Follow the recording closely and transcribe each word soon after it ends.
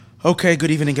Okay, good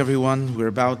evening, everyone. We're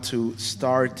about to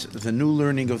start the new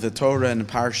learning of the Torah and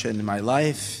Parsha in my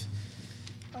life.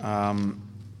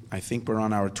 I think we're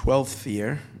on our 12th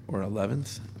year, or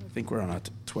 11th. I think we're on our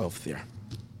 12th year.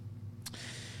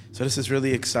 So this is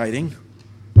really exciting.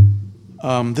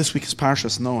 This week is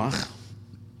Parshas Noach.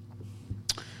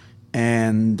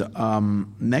 And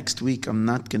next week, I'm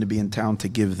not going to be in town to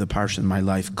give the Parsha in my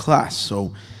life class.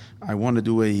 So I want to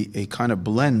do a kind of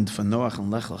blend for Noach and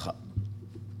Lech Lecha.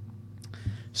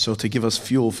 So to give us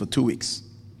fuel for 2 weeks,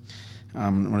 I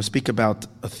want to speak about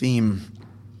a theme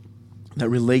that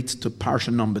relates to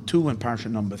Parsha number 2 and Parsha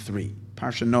number 3.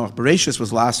 Parsha Noach. Bereshis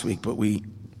was last week, but we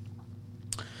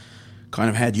kind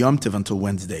of had Yom Tov until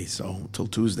Wednesday, so until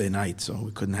Tuesday night, so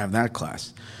we couldn't have that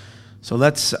class. So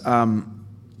let's talk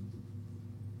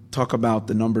about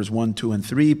the numbers 1, 2, and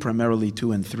 3, primarily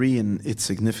 2 and 3, and its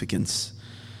significance.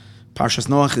 Parshas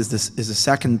Noach is the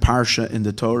second Parsha in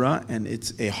the Torah, and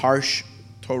it's a harsh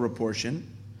Torah portion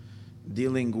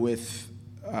dealing with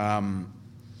the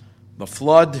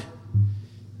flood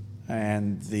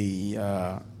and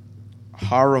the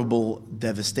horrible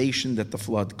devastation that the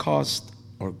flood caused.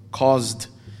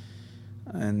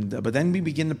 And but then we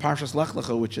begin the Parshas Lech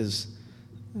Lecha, which is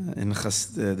in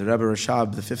the Rebbe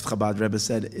Rashab, the 5th Chabad Rebbe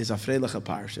said, is Afrei Lecha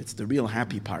Parsha. It's the real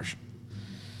happy Parsha.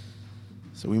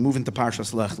 So we move into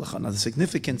Parshas Lech Lecha. Now the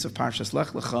significance of Parshas Lech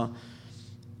Lecha,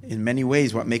 in many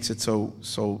ways, what makes it so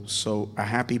a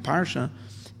happy parsha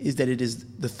is that it is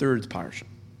the third parsha.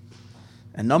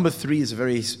 And number 3 is a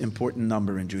very important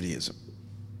number in Judaism.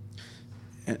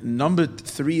 And number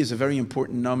 3 is a very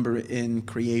important number in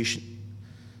creation.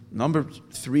 Number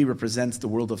 3 represents the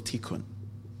world of tikkun.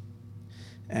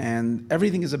 And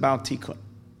everything is about tikkun.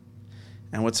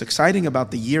 And what's exciting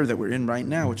about the year that we're in right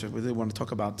now, which I really want to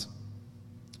talk about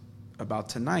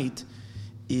tonight,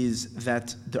 is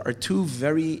that there are 2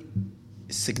 very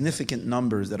significant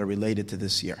numbers that are related to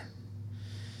this year.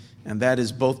 And that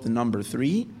is both the number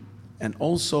 3 and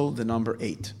also the number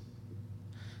 8.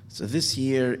 So this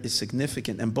year is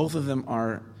significant, and both of them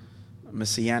are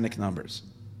messianic numbers.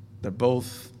 They're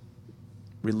both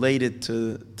related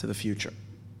to the future.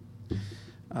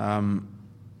 In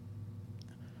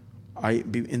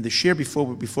the shir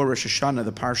before Rosh Hashanah,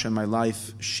 the Parsha in my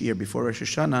life shir before Rosh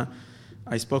Hashanah,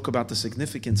 I spoke about the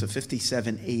significance of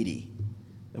 5780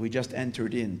 that we just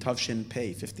entered in, Tavshin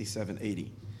Pei,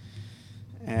 5780.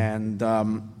 And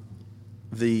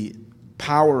the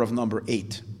power of number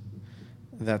 8,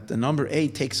 that the number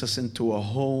 8 takes us into a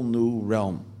whole new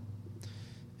realm,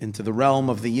 into the realm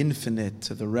of the infinite,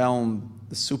 to the realm,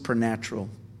 the supernatural,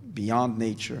 beyond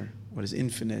nature, what is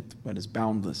infinite, what is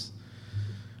boundless.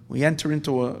 We enter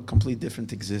into a complete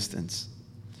different existence.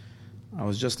 I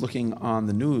was just looking on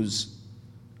the news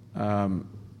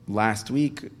last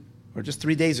week, or just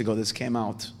 3 days ago, this came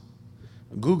out.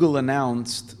 Google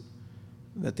announced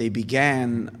that they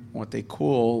began what they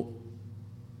call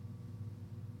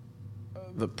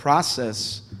the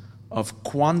process of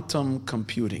quantum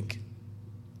computing.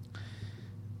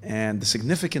 And the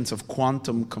significance of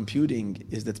quantum computing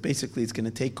is that basically it's going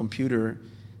to take computer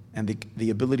and the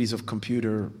abilities of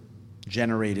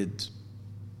computer-generated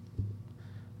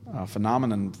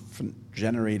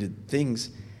generated things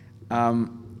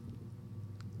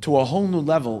to a whole new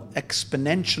level,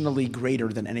 exponentially greater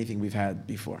than anything we've had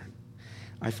before.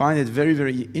 I find it very,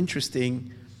 very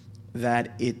interesting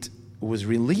that it was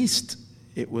released.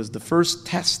 It was the first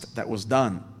test that was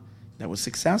done, that was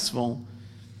successful,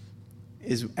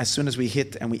 is as soon as we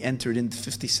hit and we entered into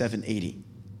 5780.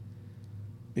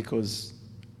 Because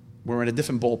we're in a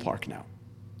different ballpark now.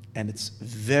 And it's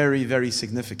very, very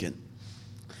significant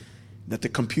that the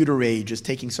computer age is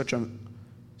taking such a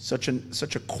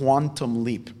quantum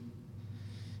leap.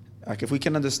 Like if we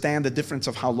can understand the difference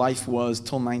of how life was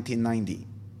till 1990,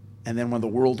 and then when the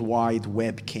World Wide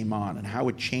Web came on, and how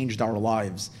it changed our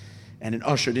lives, and it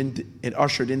ushered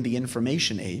in the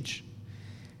information age,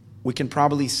 we can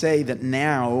probably say that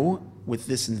now, with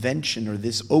this invention or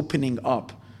this opening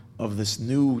up of this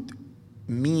new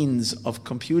means of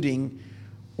computing,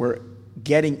 we're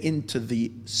getting into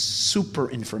the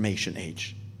super information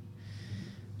age,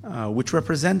 which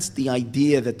represents the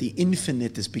idea that the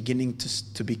infinite is beginning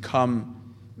to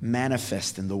become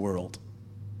manifest in the world,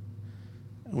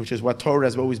 which is what Torah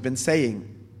has always been saying,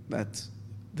 that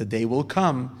the day will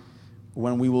come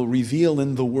when we will reveal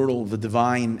in the world the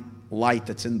divine light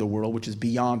that's in the world, which is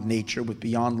beyond nature, with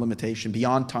beyond limitation,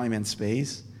 beyond time and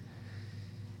space.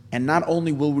 And not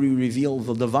only will we reveal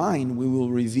the divine, we will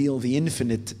reveal the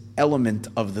infinite element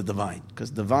of the divine.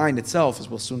 Because divine itself, as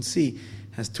we'll soon see,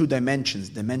 has 2 dimensions,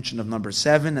 dimension of number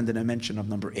 7 and the dimension of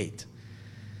number 8.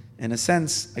 In a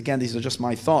sense, again, these are just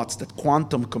my thoughts, that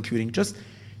quantum computing, just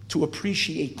to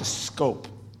appreciate the scope,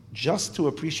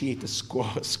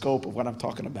 scope of what I'm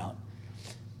talking about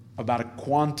a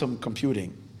quantum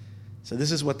computing. So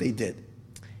this is what they did.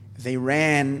 They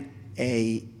ran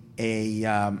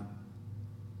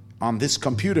on this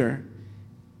computer.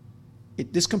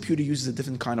 This computer uses a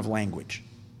different kind of language.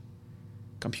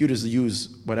 Computers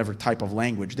use whatever type of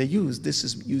language they use. This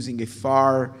is using a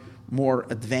far more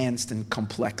advanced and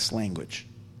complex language,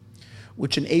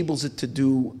 which enables it to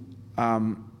do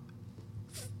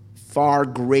far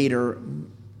greater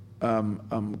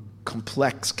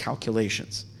complex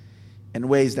calculations in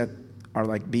ways that are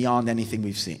like beyond anything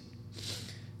we've seen.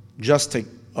 Just to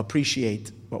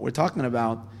appreciate what we're talking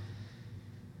about,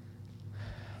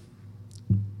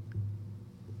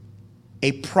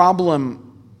 a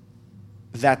problem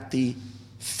that the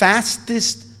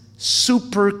fastest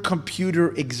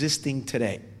supercomputer existing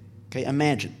today, okay,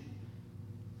 imagine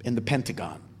in the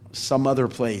Pentagon, some other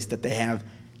place that they have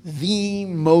the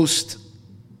most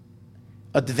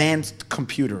advanced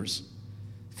computers,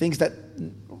 things that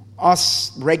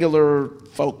us regular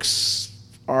folks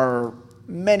are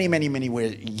many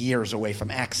years away from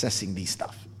accessing these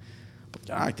stuff. But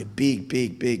the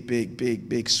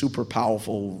big, super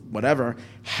powerful, whatever,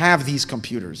 have these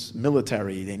computers.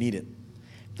 Military, they need it.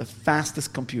 The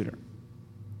fastest computer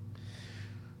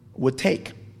would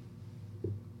take,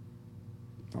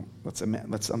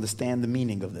 let's understand the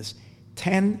meaning of this,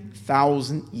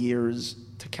 10,000 years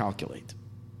to calculate.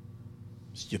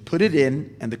 So you put it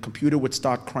in, and the computer would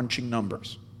start crunching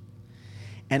numbers.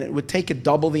 And it would take it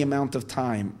double the amount of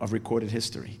time of recorded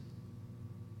history.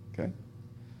 Okay?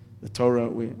 The Torah,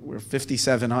 we're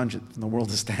 5,700, and the world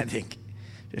is standing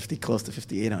 50, close to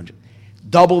 5,800.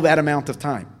 Double that amount of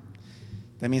time.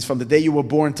 That means from the day you were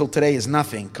born till today is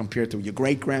nothing compared to your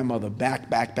great-grandmother back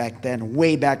then,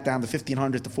 way back down to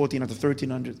 1,500 to 1,400 to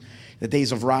 1,300, the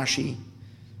days of Rashi,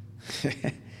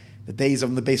 the days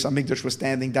of the Beis Hamikdash were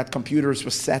standing, that computers were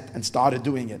set and started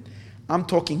doing it. I'm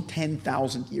talking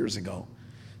 10,000 years ago.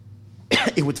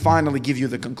 It would finally give you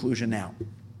the conclusion now.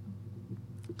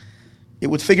 It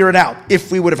would figure it out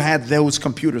if we would have had those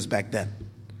computers back then.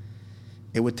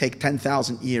 It would take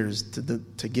 10,000 years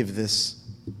to give this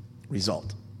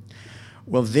result.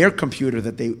 Well, their computer,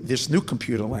 this new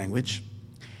computer language,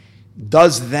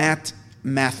 does that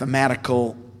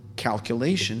mathematical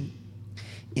calculation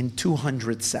in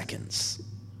 200 seconds.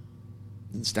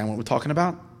 Understand what we're talking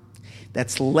about?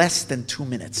 That's less than 2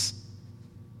 minutes.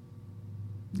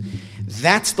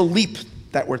 That's the leap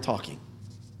that we're talking.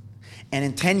 And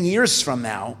in 10 years from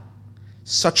now,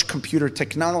 such computer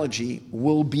technology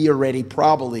will be already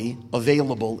probably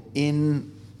available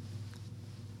in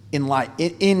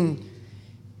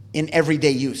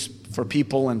everyday use for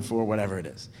people and for whatever it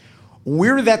is.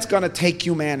 Where that's going to take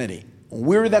humanity,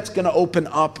 where that's going to open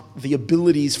up the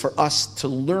abilities for us to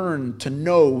learn, to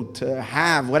know, to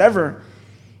have, whatever,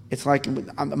 it's like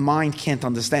the mind can't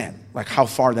understand, like how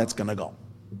far that's going to go.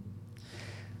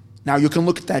 Now, you can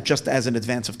look at that just as an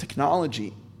advance of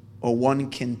technology, or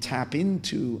one can tap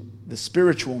into the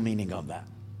spiritual meaning of that.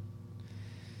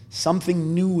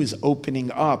 Something new is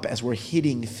opening up as we're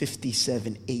hitting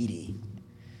 5780.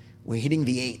 We're hitting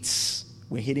the eights.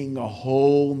 We're hitting a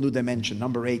whole new dimension.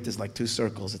 Number 8 is like 2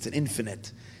 circles. It's an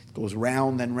infinite. It goes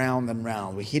round and round and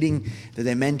round. We're hitting the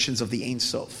dimensions of the Ein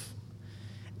Sof.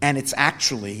 And it's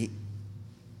actually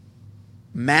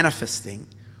manifesting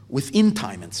within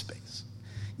time and space.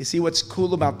 You see, what's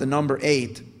cool about the number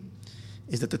 8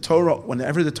 is that the Torah,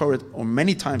 whenever the Torah, or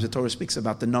many times the Torah speaks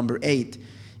about the number 8,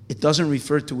 it doesn't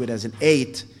refer to it as an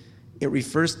 8, it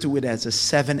refers to it as a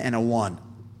 7 and a 1.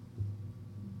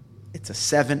 It's a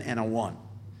 7 and a 1.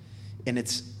 And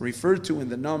it's referred to in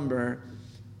the number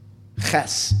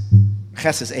Ches.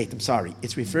 Ches is 8, I'm sorry.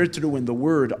 It's referred to in the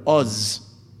word Uz.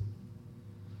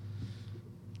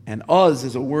 And Uz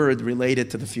is a word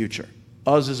related to the future.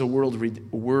 Uz is a word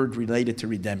related to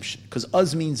redemption. Because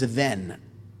Uz means then.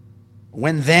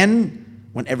 When then?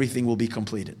 When everything will be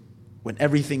completed. When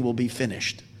everything will be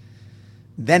finished.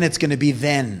 Then it's going to be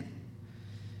then.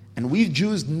 And we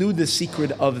Jews knew the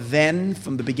secret of then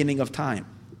from the beginning of time.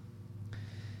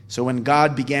 So when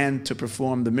God began to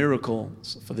perform the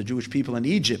miracles for the Jewish people in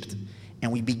Egypt,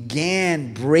 and we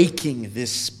began breaking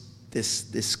this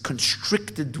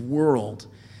constricted world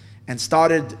and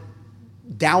started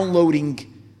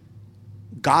downloading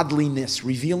godliness,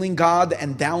 revealing God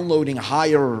and downloading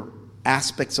higher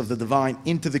aspects of the divine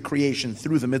into the creation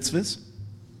through the mitzvahs.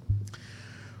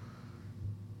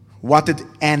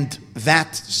 And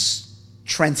that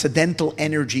transcendental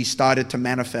energy started to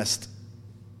manifest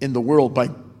in the world by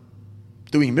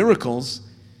doing miracles.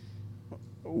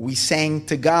 we sang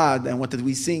to God, and what did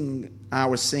we sing?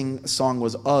 Our song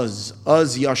was Uz.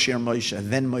 Uz Yashir Moshe.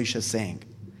 Then Moshe sang.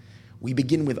 We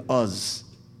begin with Uz,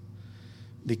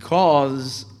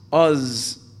 because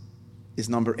Uz is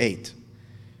number 8,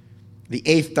 the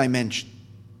 8th dimension.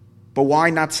 But why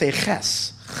not say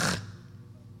Ches?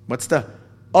 What's the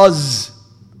Uz?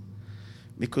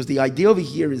 Because the idea over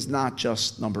here is not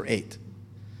just number 8.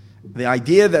 The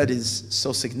idea that is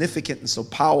so significant and so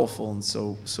powerful and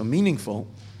so meaningful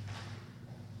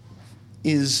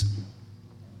is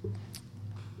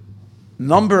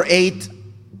number 8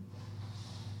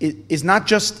 is not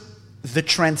just the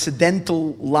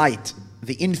transcendental light,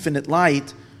 the infinite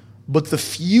light, but the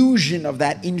fusion of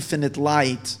that infinite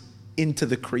light into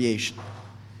the creation.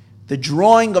 The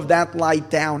drawing of that light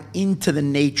down into the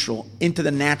natural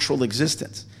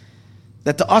existence.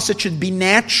 That to us it should be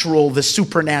natural, the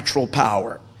supernatural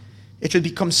power. It should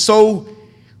become so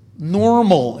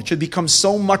normal. It should become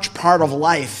so much part of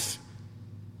life.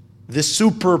 This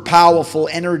super powerful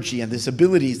energy and these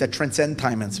abilities that transcend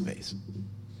time and space.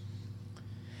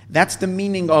 That's the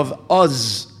meaning of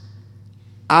Uz,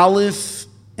 Aleph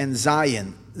and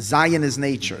Zion. Zion is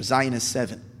nature. Zion is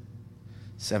 7.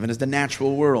 7 is the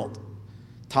natural world.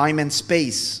 Time and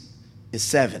space is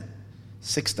 7.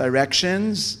 6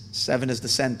 directions, 7 is the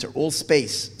center. All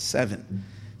space, 7.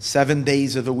 7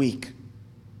 days of the week.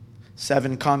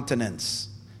 7 continents,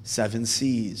 7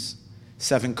 seas.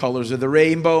 7 colors of the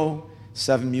rainbow,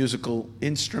 7 musical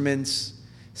instruments,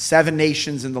 7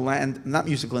 nations in the land, not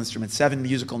musical instruments, 7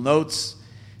 musical notes,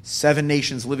 7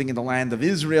 nations living in the land of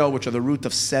Israel, which are the root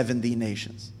of 70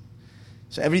 nations.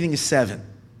 So everything is 7.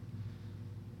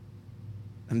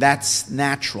 And that's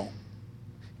natural.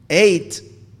 8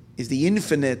 is the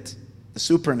infinite, the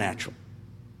supernatural.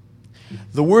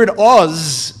 The word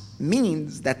Oz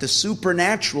means that the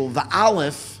supernatural, the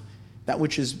Aleph, that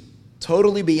which is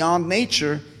totally beyond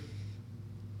nature,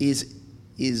 is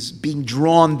being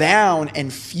drawn down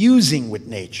and fusing with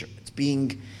nature. It's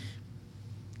being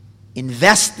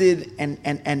invested and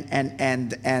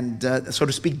so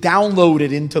to speak,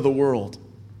 downloaded into the world.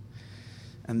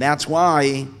 And that's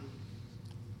why,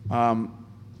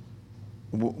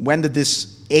 when did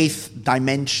this 8th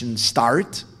dimension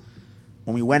start?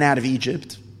 When we went out of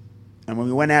Egypt. And when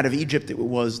we went out of Egypt, it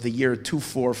was the year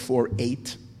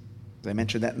 2448. I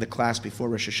mentioned that in the class before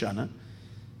Rosh Hashanah.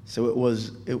 So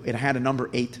it had a number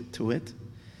 8 to it.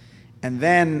 And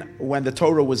then when the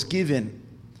Torah was given,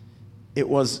 it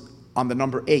was on the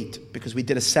number 8, because we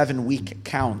did a 7-week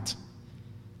count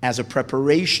as a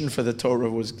preparation for the Torah.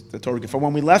 For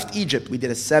when we left Egypt, we did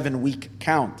a 7-week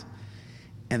count.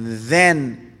 And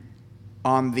then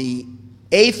on the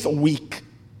 8th week,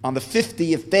 on the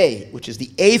 50th day, which is the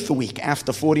 8th week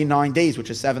after 49 days, which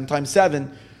is 7 times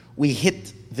 7, we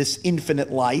hit this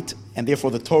infinite light, and therefore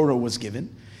the Torah was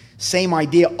given. Same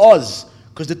idea, Oz,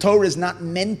 because the Torah is not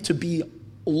meant to be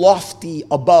lofty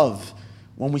above.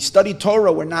 When we study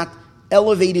Torah, we're not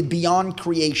elevated beyond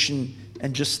creation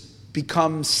and just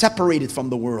become separated from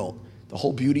the world. The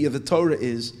whole beauty of the Torah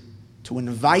is to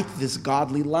invite this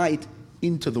godly light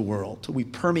into the world, till we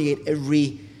permeate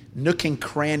every nook and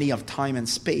cranny of time and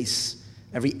space,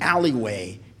 every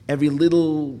alleyway, every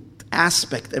little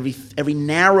aspect, every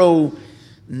narrow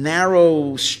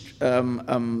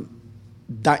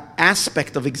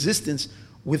aspect of existence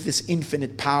with this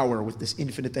infinite power, with this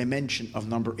infinite dimension of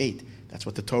number 8. That's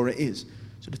what the Torah is.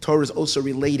 So the Torah is also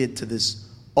related to this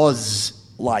Oz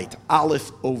light,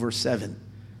 Aleph over 7,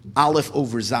 Aleph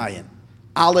over Zion,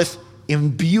 Aleph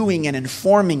imbuing and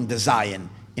informing the Zion,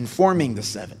 informing the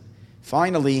 7.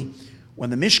 Finally, when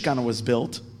the Mishkan was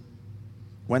built,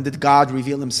 when did God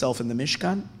reveal himself in the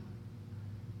Mishkan?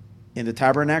 In the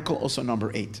tabernacle, also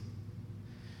number 8.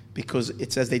 Because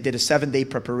it says they did a 7-day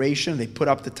preparation. They put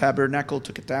up the tabernacle,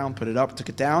 took it down, put it up, took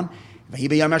it down.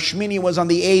 Vayibiyam Hashmini was on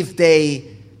the 8th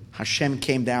day. Hashem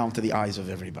came down to the eyes of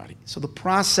everybody. So the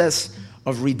process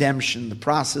of redemption, the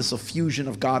process of fusion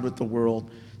of God with the world,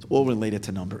 is all related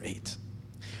to number 8.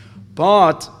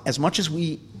 But as much as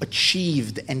we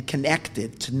achieved and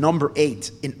connected to number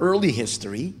 8 in early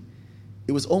history,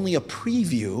 it was only a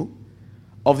preview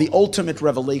of the ultimate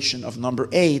revelation of number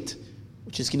 8,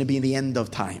 which is going to be in the end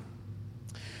of time.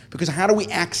 Because how do we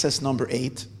access number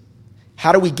 8?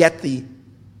 How do we get the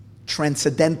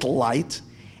transcendental light?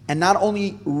 And not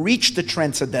only reach the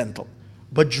transcendental,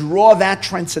 but draw that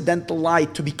transcendental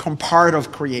light to become part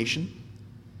of creation,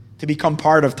 to become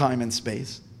part of time and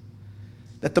space.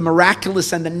 That the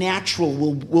miraculous and the natural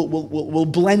will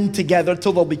blend together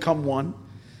till they'll become one.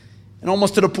 And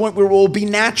almost to the point where it will be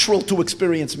natural to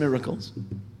experience miracles.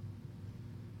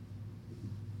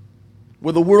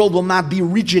 where the world will not be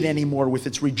rigid anymore with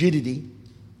its rigidity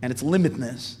and its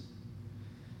limitness.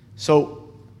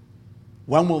 So,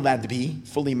 when will that be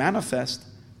fully manifest?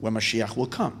 When Mashiach will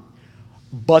come.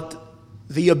 But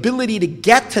the ability to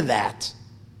get to that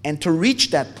and to reach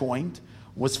that point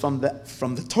was from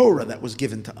the Torah that was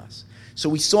given to us. So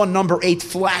we saw number 8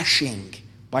 flashing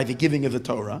by the giving of the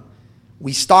Torah.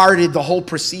 We started the whole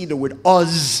procedure with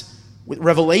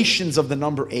revelations of the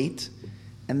number 8,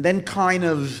 and then kind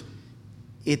of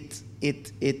it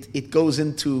goes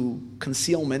into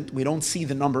concealment. We don't see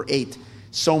the number 8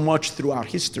 so much throughout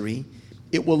history.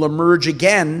 It will emerge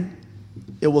again.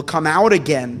 It will come out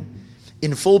again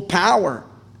in full power,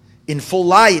 in full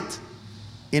light,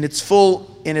 in its full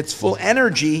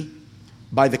energy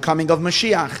by the coming of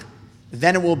Mashiach.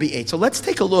 Then it will be 8. So let's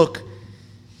take a look,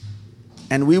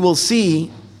 and we will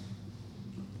see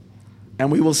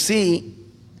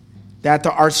that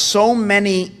there are so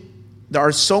many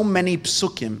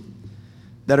psukim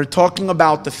that are talking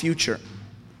about the future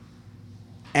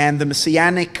and the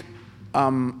messianic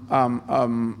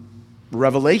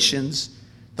revelations.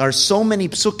 There are so many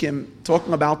psukim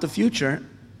talking about the future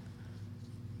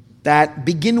that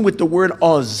begin with the word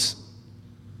Oz.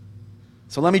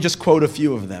 So let me just quote a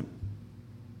few of them.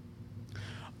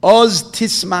 Oz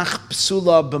tismach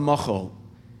psula b'mochol.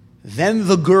 Then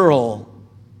the girl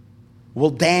will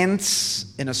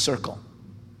dance in a circle.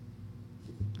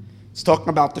 It's talking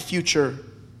about the future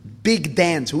big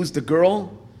dance. Who's the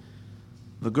girl?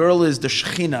 The girl is the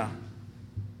Shekhinah.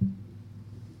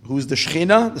 Who's the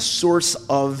Shekhinah? The source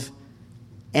of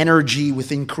energy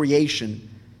within creation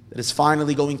that is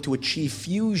finally going to achieve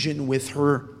fusion with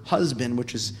her husband,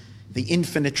 which is the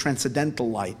infinite transcendental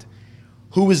light.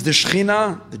 Who is the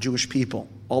Shekhinah? The Jewish people.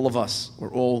 All of us.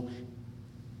 We're all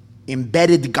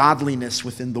embedded godliness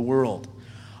within the world.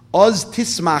 Oz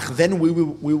tismach, then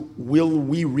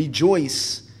we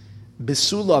rejoice.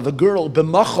 Besula, the girl,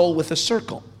 b'machol, with a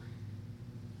circle.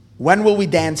 When will we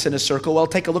dance in a circle? Well,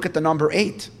 take a look at the number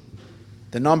 8.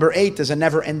 The number 8 is a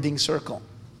never-ending circle.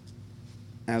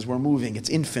 As we're moving, it's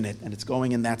infinite, and it's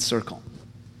going in that circle.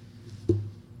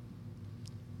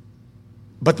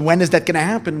 But when is that going to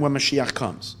happen? When Mashiach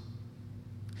comes.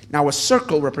 Now, a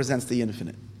circle represents the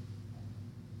infinite.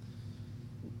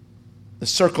 The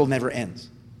circle never ends.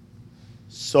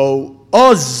 So,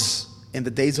 Oz, in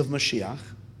the days of Mashiach,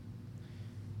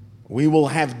 we will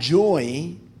have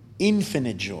joy,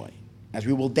 infinite joy, as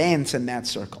we will dance in that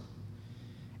circle.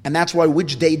 And that's why,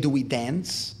 which day do we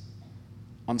dance?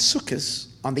 On Sukkot.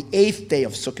 On the 8th day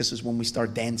of Sukkot is when we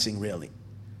start dancing, really.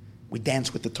 We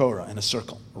dance with the Torah in a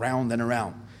circle, round and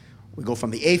around. We go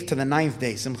from the 8th to the 9th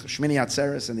day, Simcha Shmini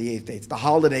Atzeres, and the 8th day. It's the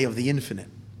holiday of the infinite.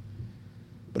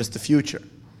 But it's the future.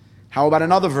 How about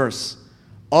another verse?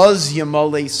 Oz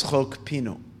yamolei schok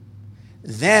pinu.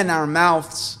 Then our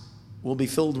mouths will be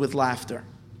filled with laughter.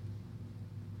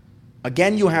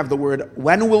 Again, you have the word,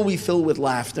 when will we fill with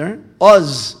laughter?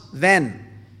 Oz, then.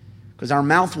 Because our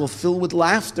mouth will fill with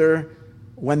laughter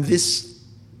when the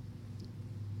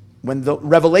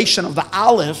revelation of the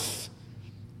Aleph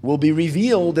will be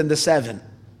revealed in the 7.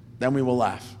 Then we will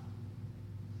laugh.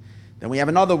 Then we have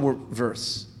another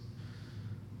verse.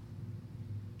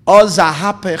 Oz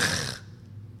ahapech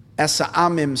esa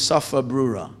amim safa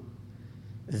brura.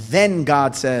 Then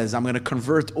God says, I'm going to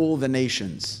convert all the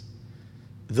nations.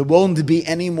 There won't be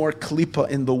any more klipa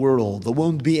in the world. There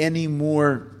won't be any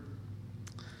more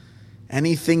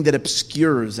anything that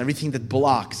obscures, everything that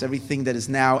blocks, everything that is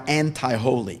now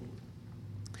anti-holy.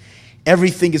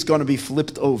 Everything is going to be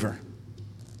flipped over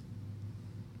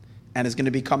and is going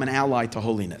to become an ally to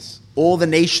holiness. All the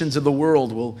nations of the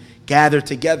world will gather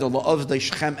together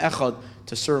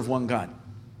to serve one God.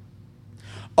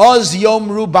 Oz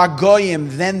yomru bagoyim,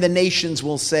 then the nations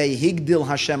will say, Higdil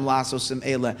Hashem lasosim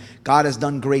ele. God has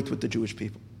done great with the Jewish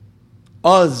people.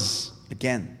 Oz,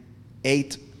 again,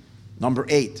 8, number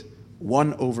 8,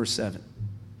 1/7.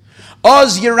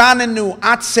 Oz yiranenu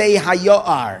atzei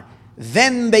hayoar,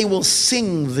 then they will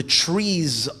sing the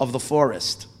trees of the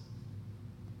forest.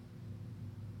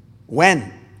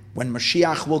 When? When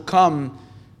Mashiach will come,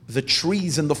 the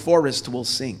trees in the forest will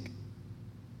sing.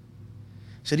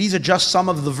 So these are just some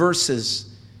of the verses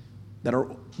that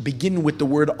begin with the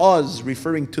word Oz,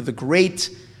 referring to the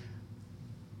great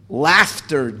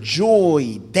laughter,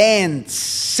 joy, dance,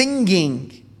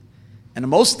 singing, and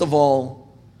most of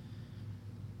all,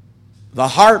 the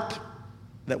harp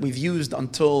that we've used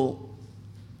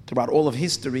throughout all of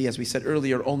history, as we said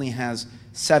earlier, only has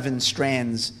 7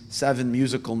 strands, 7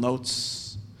 musical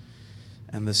notes.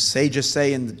 And the sages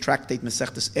say in the tractate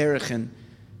Masechtas Erechin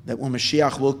that when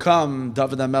Mashiach will come,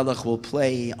 David HaMelech will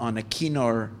play on a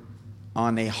kinnor,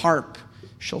 on a harp,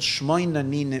 shel shmoina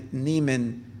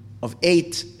nimin, of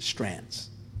 8 strands.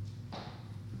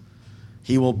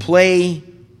 He will play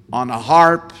on a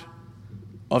harp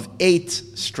of 8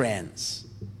 strands.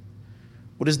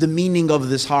 What is the meaning of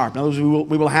this harp? In other words,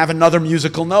 we will have another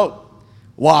musical note.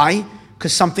 Why?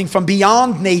 Because something from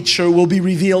beyond nature will be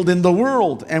revealed in the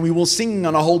world, and we will sing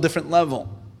on a whole different level.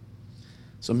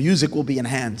 So music will be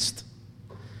enhanced,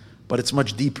 but it's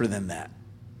much deeper than that.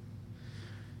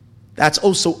 That's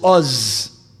also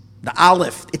Uz, the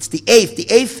Aleph. It's the eighth.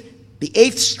 The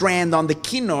eighth strand on the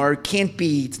kinnor can't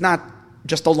be, it's not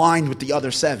just aligned with the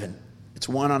other 7. It's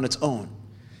one on its own,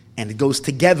 and it goes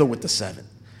together with the 7.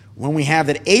 When we have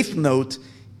that 8th note,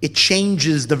 it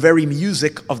changes the very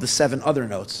music of the 7 other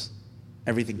notes.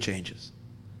 Everything changes.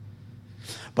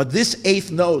 But this 8th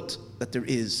note that there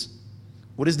is,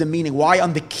 what is the meaning? Why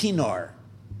on the kinnor?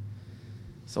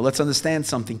 So let's understand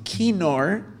something.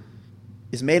 Kinnor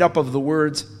is made up of the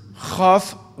words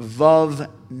chaf, vav,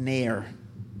 ner.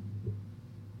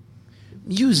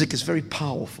 Music is very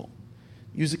powerful.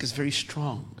 Music is very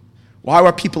strong. Why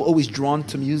are people always drawn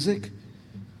to music?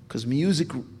 Because music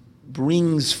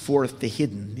brings forth the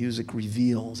hidden. Music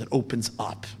reveals, it opens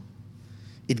up.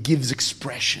 It gives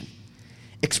expression.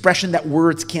 Expression that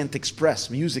words can't express,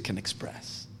 music can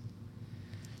express.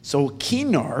 So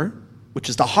kinnor, which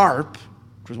is the harp,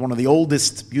 which is one of the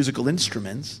oldest musical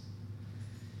instruments,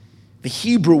 the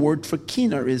Hebrew word for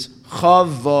kinnor is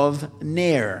chavav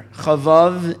ner.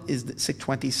 Chavav is the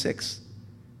 26,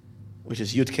 which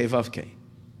is Yud Kei Vav Kei,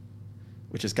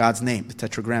 which is God's name, the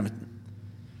Tetragrammaton.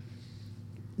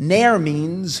 Ner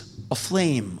means a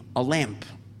flame, a lamp.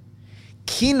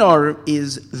 Kinnor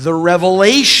is the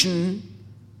revelation.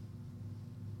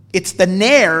 It's the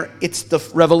ner, it's the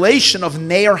revelation of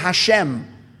Ner Hashem,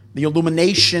 the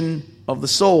illumination of the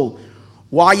soul.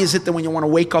 Why is it that when you want to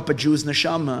wake up a Jew's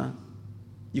neshama,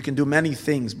 you can do many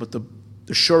things, but the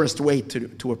surest way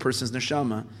to a person's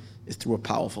neshama is through a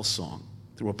powerful song,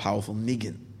 through a powerful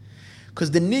niggin.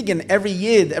 Because the niggin, every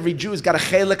Yid, every Jew has got a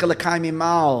chelek alakai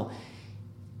mimal,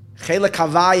 chelek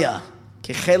havaya,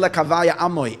 ke chelek havaya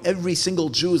amoy. Every single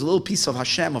Jew is a little piece of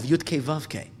Hashem, of Yud Kei Vav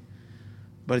Kei.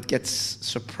 But it gets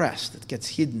suppressed, it gets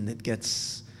hidden, it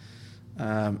gets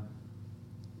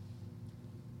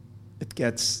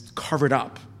covered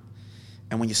up.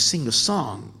 And when you sing a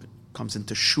song, it comes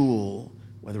into shul,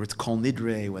 whether it's Kol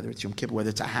Nidre, whether it's Yom Kippur, whether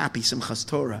it's a happy Simchas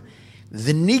Torah,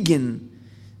 the niggin,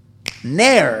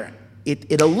 ner,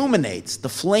 it illuminates, the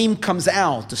flame comes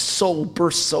out, the soul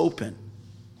bursts open.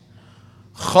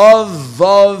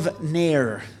 Chavav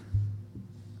ner.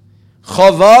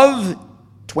 Chavav,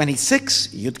 26,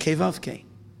 Yud Kei Vav Kei.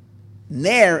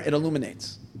 Ner, it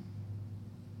illuminates.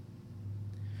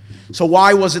 So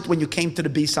why was it when you came to the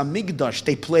Beis HaMikdash,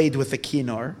 they played with the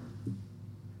kinnor?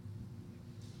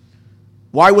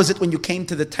 Why was it when you came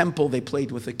to the temple, they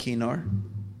played with the kinnor?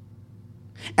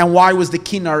 And why was the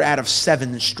kinnor out of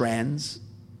 7 strands?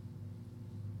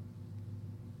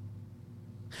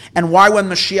 And why, when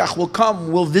Mashiach will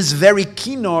come, will this very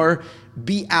kinnor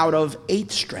be out of 8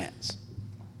 strands?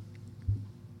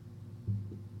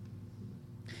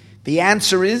 The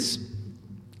answer is,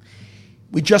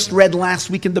 we just read last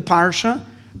week in the parsha,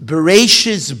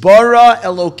 Bereshis bara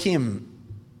Elokim.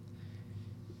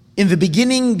 In the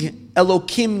beginning,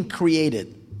 Elokim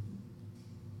created.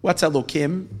 What's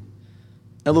Elokim?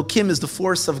 Elokim is the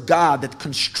force of God that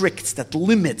constricts, that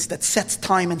limits, that sets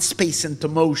time and space into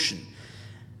motion.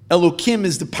 Elokim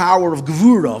is the power of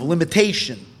gevura, of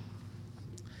limitation.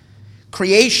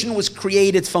 Creation was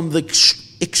created from the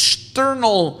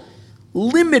external,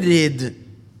 limited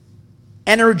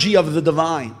energy of the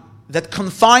divine that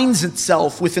confines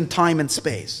itself within time and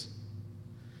space.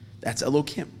 That's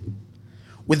Elokim.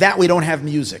 With that, we don't have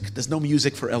music. There's no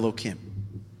music for Elokim.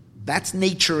 That's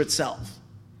nature itself.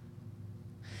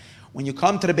 When you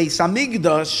come to the Beis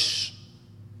HaMikdash,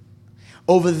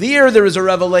 over there is a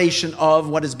revelation of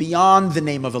what is beyond the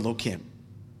name of Elokim.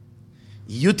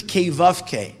 Yud Kei Vav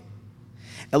Kei.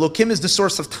 Elokim is the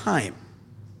source of time.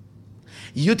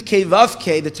 Yud Kei Vav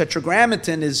Kei, the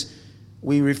Tetragrammaton, is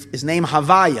named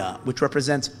Havaya, which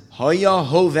represents Hoya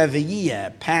Hoveh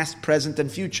V'yeh, past, present, and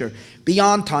future,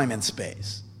 beyond time and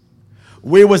space.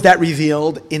 Where was that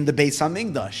revealed? In the Beis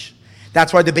HaMikdash.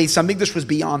 That's why the Beis HaMikdash was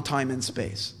beyond time and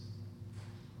space.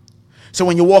 So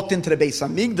when you walked into the Beis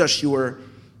HaMikdash, you were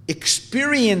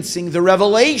experiencing the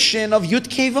revelation of Yud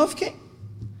Kei Vav Kei.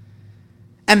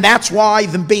 And that's why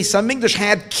the Beis HaMikdash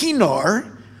had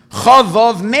kinnor,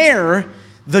 chavav ner,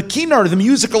 the kinnor, the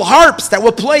musical harps that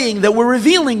were playing, that were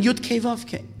revealing Yud Kei Vav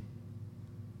Kei.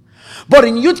 But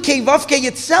in Yud Kei Vav Kei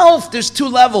itself, there's two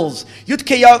levels. Yud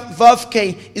Kei Vav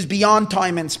Kei is beyond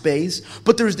time and space,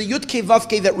 but there's the Yud Kei Vav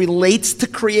Kei that relates to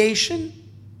creation.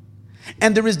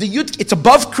 And there is the Yud, it's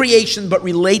above creation but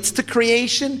relates to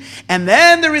creation. And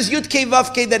then there is Yud Kei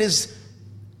Vav Kei that is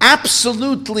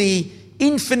absolutely,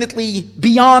 infinitely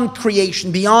beyond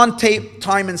creation, beyond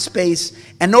time and space,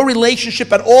 and no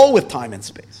relationship at all with time and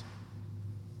space.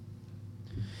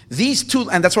 These two,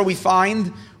 and that's what we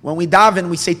find when we daven,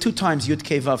 we say 2 times Yud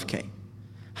Kei Vav Kei.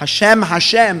 Hashem,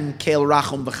 Hashem, Keil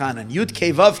Rachum V'chanan. Yud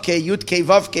Kei Vav Kei, Yud Kei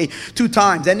Vav Kei, 2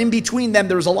 times. And in between them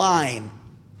there's a line.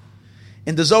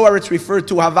 In the Zohar it's referred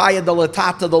to Havaya de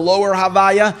Latata, the lower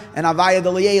Havaya, and Havaya de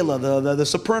Liela, the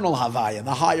supernal Havaya,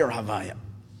 the higher Havaya.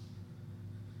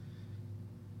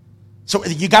 So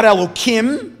you got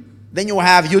Elokim, then you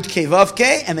have Yud Kei Vav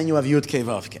Kei, and then you have Yud Kei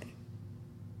Vav Kei.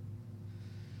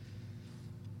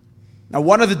 Now,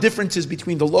 one of the differences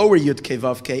between the lower Yud Kei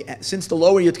Vav Kei, since the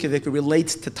lower Yud Kei Vav Kei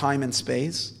relates to time and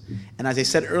space, and as I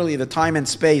said earlier, the time and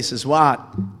space is what?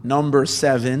 Number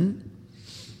 7.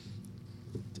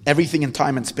 Everything in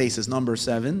time and space is number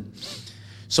 7.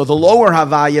 So the lower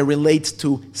Havaya relates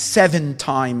to 7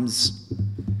 times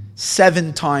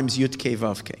Yud Kei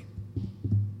Vav Kei.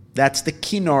 That's the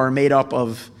kinnor made up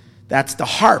of, that's the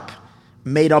harp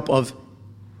made up of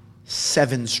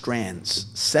 7 strands,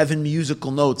 7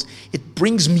 musical notes. It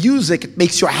brings music, it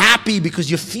makes you happy because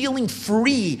you're feeling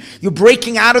free. You're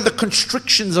breaking out of the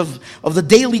constrictions of the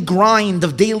daily grind,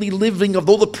 of daily living, of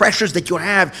all the pressures that you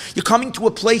have. You're coming to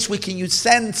a place where you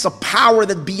sense a power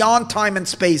that's beyond time and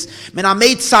space. I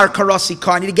need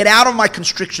to get out of my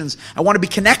constrictions. I want to be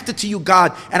connected to you,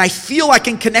 God, and I feel I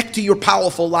can connect to your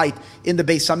powerful light in the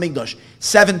Beis HaMikdash.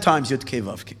 7 times Yud Kei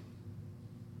Vav Kei.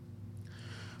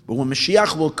 But when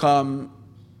Mashiach will come,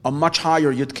 a much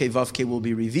higher Yud Kei Vav Kei will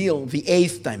be revealed, the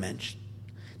 8th dimension.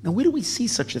 Now, where do we see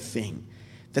such a thing?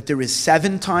 That there is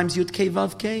 7 times Yud Kei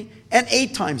Vav Kei and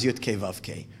 8 times Yud Kei Vav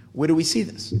Kei. Where do we see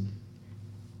this?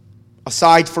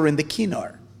 Aside for in the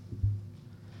Kinar.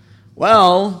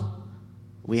 Well,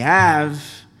 we have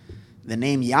the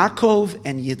name Yaakov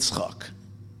and Yitzchak.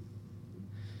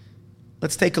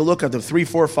 Let's take a look at the 3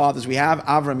 forefathers we have,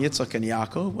 Avram, Yitzchak, and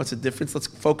Yaakov. What's the difference? Let's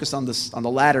focus on this, on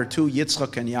the latter 2,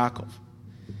 Yitzchak and Yaakov.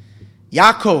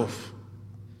 Yaakov,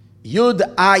 Yud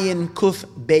Ayin Kuf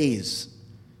Beis,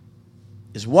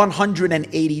 is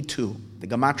 182, the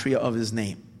gematria of his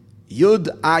name. Yud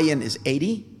Ayin is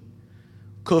 80,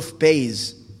 Kuf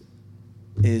Beis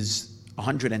is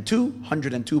 102,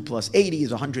 102 plus 80 is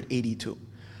 182.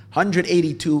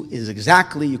 182 is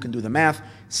exactly, you can do the math,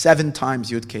 7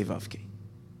 times Yud Kei Vav Kei.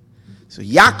 So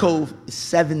Yaakov is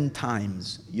 7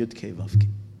 times Yud Kei Vav Kei.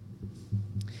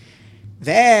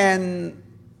 Then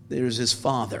there's his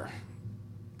father,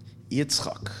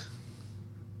 Yitzchak.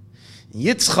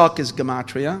 Yitzchak is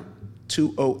gematria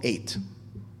 208.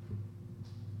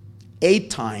 8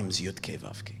 times Yud Kei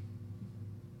Vav Kei.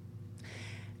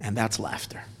 And that's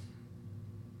laughter.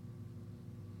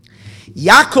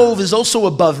 Yaakov is also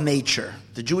above nature.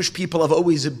 The Jewish people have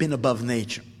always been above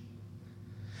nature.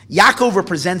 Yaakov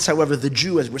represents, however, the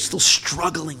Jew as we're still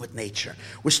struggling with nature.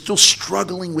 We're still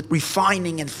struggling with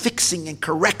refining and fixing and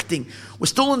correcting. We're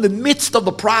still in the midst of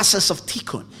the process of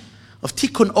tikkun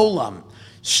olam.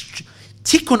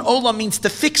 Tikkun olam means to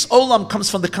fix. Olam comes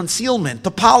from the concealment,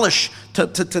 to polish, to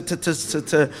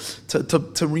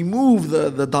remove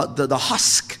the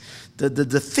husk,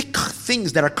 the thick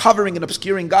things that are covering and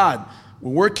obscuring God.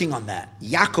 We're working on that.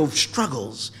 Yaakov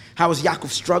struggles. How is Yaakov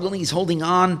struggling? He's holding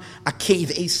on a cave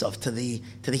Esav to the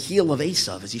heel of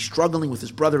Esav as he's struggling with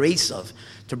his brother Esav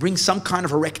to bring some kind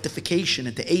of a rectification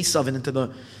into Esav and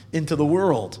into the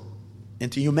world,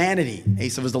 into humanity.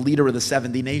 Esav is the leader of the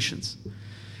 70 nations.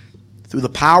 Through the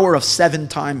power of 7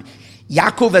 times,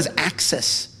 Yaakov has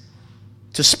access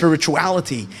to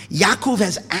spirituality. Yaakov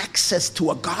has access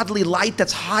to a godly light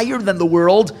that's higher than the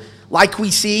world, like we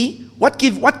see. What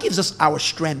gives us our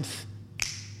strength?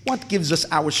 What gives us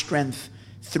our strength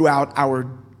throughout our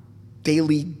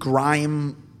daily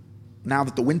grime, now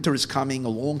that the winter is coming, a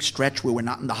long stretch where we're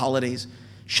not in the holidays?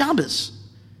 Shabbos.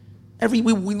 We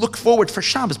look forward for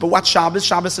Shabbos. But what's Shabbos?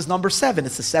 Shabbos is number 7.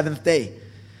 It's the 7th day.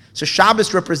 So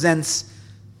Shabbos represents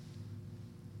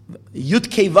Yud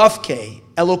Kei Vav Kei.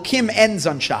 Elokim ends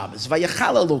on Shabbos.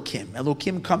 Vayachal Elokim.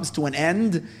 Elokim comes to an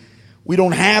end. We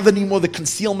don't have anymore the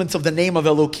concealments of the name of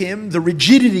Elokim, the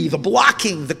rigidity, the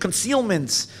blocking, the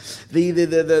concealments, the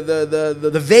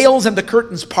veils and the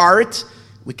curtains part.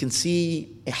 We can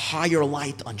see a higher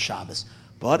light on Shabbos,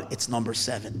 but it's number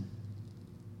 7.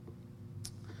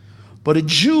 But a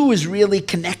Jew is really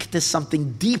connected to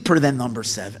something deeper than number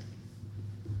 7.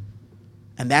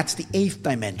 And that's the 8th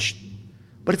dimension.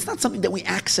 But it's not something that we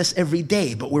access every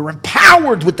day, but we're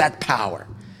empowered with that power.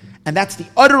 And that's the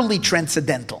utterly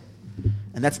transcendental.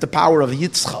 And that's the power of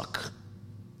Yitzchak.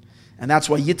 And that's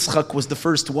why Yitzchak was the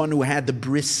first one who had the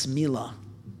bris milah.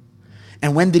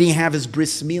 And when did he have his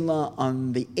bris milah?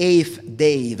 On the 8th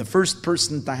day. The first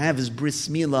person to have his bris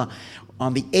milah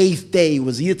on the 8th day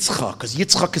was Yitzchak, because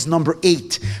Yitzchak is number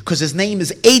 8, because his name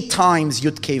is 8 times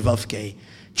Yud Kei Vav Kei.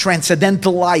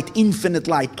 Transcendental light, infinite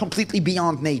light, completely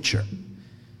beyond nature.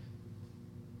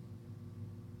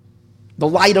 The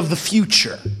light of the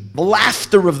future, the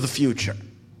laughter of the future.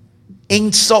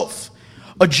 Ein Sof.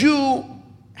 A Jew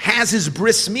has his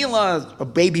bris milah, a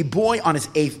baby boy, on his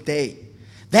 8th day.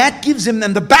 That gives him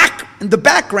in the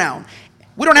background.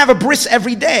 We don't have a bris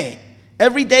every day.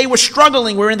 Every day we're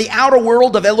struggling. We're in the outer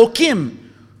world of Elokim.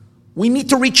 We need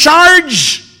to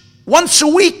recharge once a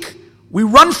week. We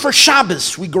run for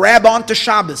Shabbos. We grab onto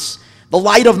Shabbos. The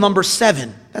light of number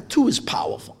 7. That too is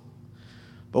powerful.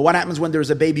 But what happens when there's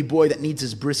a baby boy that needs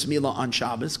his bris milah on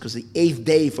Shabbos? Because the 8th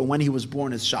day for when he was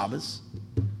born is Shabbos.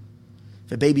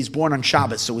 If a baby's born on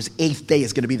Shabbos, so his 8th day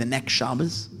is going to be the next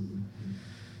Shabbos.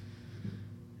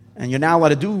 And you're not allowed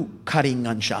to do cutting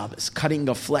on Shabbos. Cutting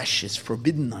of flesh is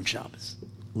forbidden on Shabbos.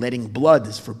 Letting blood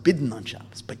is forbidden on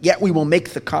Shabbos. But yet we will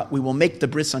make the cut, we will make the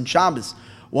bris on Shabbos.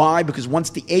 Why? Because once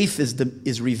the 8th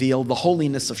is revealed, the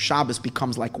holiness of Shabbos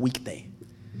becomes like weekday.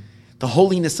 The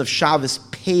holiness of Shabbos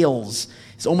pales.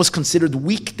 It's almost considered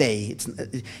weekday.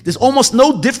 There's almost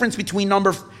no difference between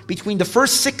the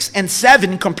first 6 and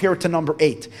 7 compared to number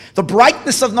 8. The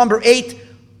brightness of number 8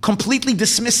 completely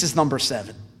dismisses number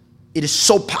 7. It is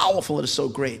so powerful, it is so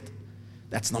great.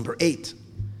 That's number 8,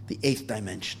 the 8th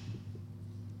dimension.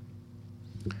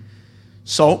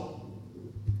 So,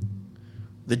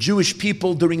 the Jewish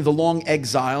people during the long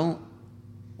exile,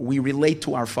 we relate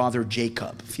to our father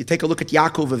Jacob. If you take a look at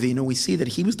Yaakov Avinu, we see that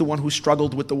he was the one who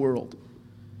struggled with the world.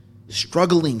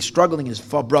 Struggling. His brother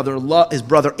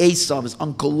Esav, his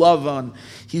uncle Lavan.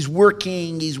 He's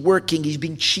working. He's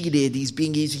being cheated.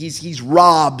 He's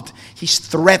robbed. He's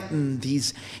threatened.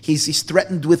 He's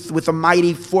threatened with a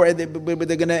mighty force. He was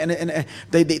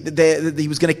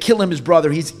going to kill him, his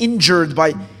brother. He's injured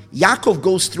by. Yaakov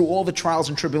goes through all the trials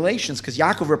and tribulations because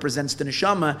Yaakov represents the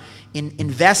neshama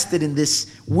invested in this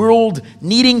world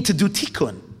needing to do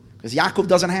tikkun. Because Yaakov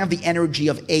doesn't have the energy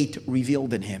of 8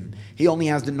 revealed in him. He only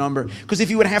has the number. Because if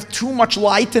he would have too much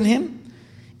light in him,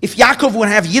 if Yaakov would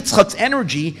have Yitzchak's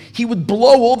energy, he would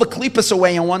blow all the klippas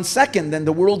away in 1 second, then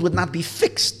the world would not be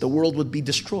fixed. The world would be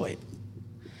destroyed.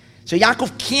 So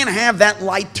Yaakov can't have that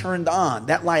light turned on.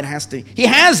 That light has to, he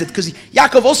has it, because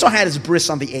Yaakov also had his bris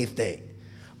on the 8th day.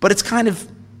 But it's kind of,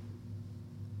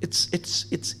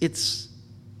 it's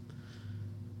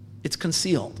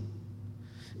concealed.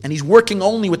 And he's working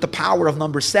only with the power of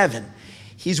number 7.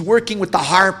 He's working with the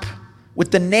harp,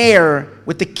 with the nair,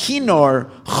 with the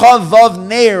kinor, chavav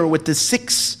nair, with the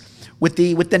 6, with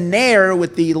the nair,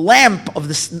 with the lamp of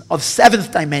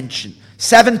 7th dimension.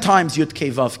 7 times Yud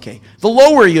Kei Vav Kei. The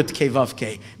lower Yud Kei Vav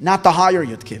Kei, not the higher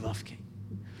Yud Kei Vav Kei.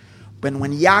 But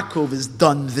when Yaakov is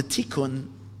done the tikkun,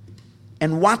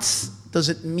 and what does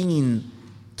it mean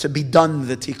to be done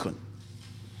the tikkun?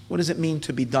 What does it mean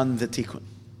to be done the tikkun?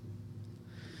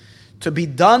 To be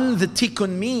done the tikkun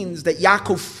means that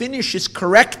Yaakov finishes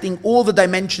correcting all the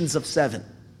dimensions of 7.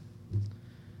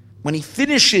 When he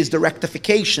finishes the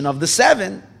rectification of the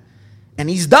 7, and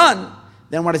he's done,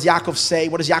 then what does Yaakov say?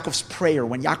 What is Yaakov's prayer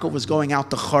when Yaakov was going out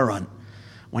to Haran?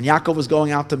 When Yaakov was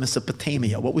going out to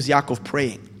Mesopotamia, what was Yaakov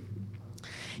praying?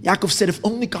 Yaakov said, if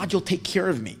only God, you'll take care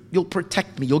of me. You'll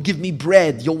protect me. You'll give me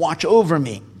bread. You'll watch over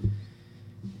me.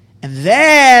 And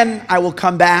then I will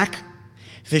come back.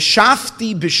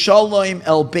 V'shafti b'shalom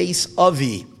el beis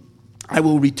avi. I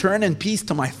will return in peace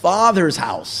to my father's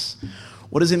house.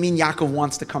 What does it mean Yaakov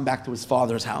wants to come back to his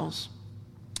father's house?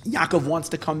 Yaakov wants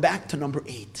to come back to number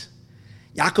 8.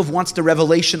 Yaakov wants the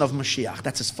revelation of Mashiach.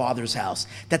 That's his father's house.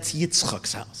 That's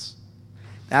Yitzchak's house.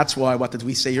 That's why, what did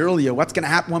we say earlier? What's going to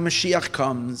happen when Mashiach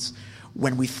comes?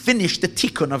 When we finish the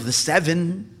tikkun of the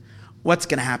 7, what's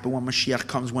going to happen when Mashiach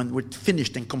comes? When we're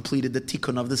finished and completed the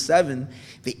tikkun of the 7,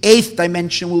 the 8th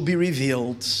dimension will be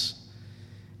revealed.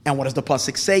 And what does the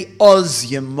pasuk say? Oz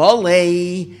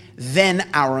yemalei, then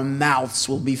our mouths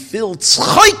will be filled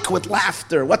tzchoik, with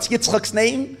laughter. What's Yitzchak's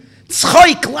name?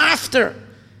 Tzchoik, laughter.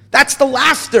 That's the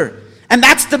laughter. And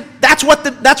that's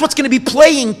what's going to be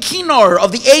playing kinor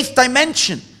of the 8th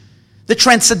dimension. The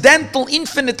transcendental,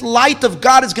 infinite light of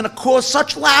God is going to cause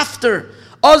such laughter.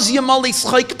 Oz yemalei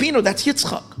tzchoik pino. That's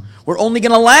Yitzchak. We're only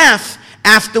going to laugh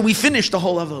after we finish the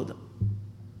whole avodah.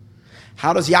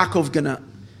 How is Yaakov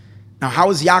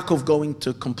going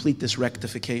to complete this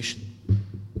rectification?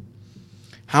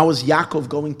 How is Yaakov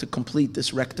going to complete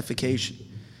this rectification?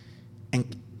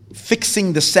 And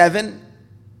fixing the 7,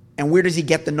 and where does he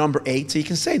get the number 8? So you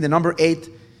can say the number 8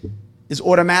 is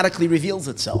automatically reveals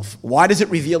itself. Why does it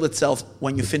reveal itself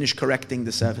when you finish correcting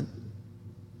the 7?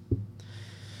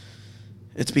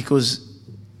 It's because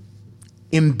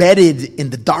embedded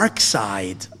in the dark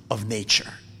side of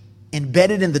nature,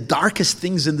 embedded in the darkest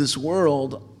things in this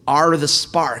world, are the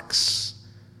sparks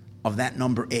of that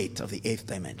number 8, of the 8th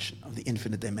dimension, of the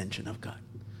infinite dimension of God.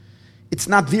 It's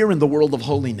not there in the world of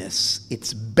holiness.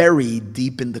 It's buried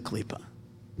deep in the klipa.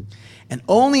 And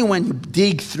only when you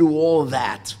dig through all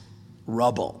that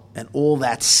rubble and all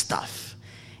that stuff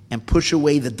and push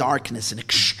away the darkness and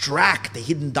extract the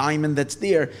hidden diamond that's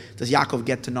there, does Yaakov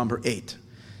get to number 8.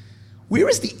 Where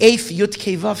is the 8th Yud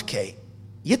Kei Vav Kei?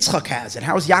 Yitzchak has it.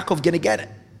 How is Yaakov going to get it?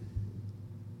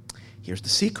 Here's the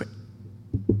secret.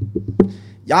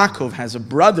 Yaakov has a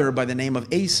brother by the name of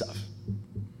Esav.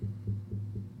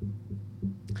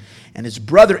 And his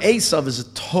brother Esav is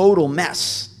a total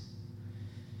mess.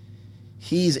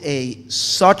 He's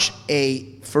such a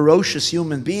ferocious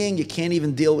human being, you can't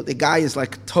even deal with. The guy is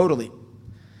like totally.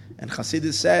 And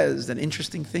Chassidus says, that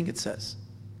interesting thing it says.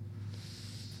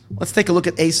 Let's take a look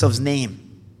at Esav's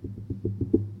name.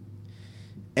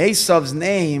 Esav's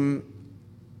name,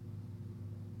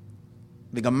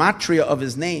 the gematria of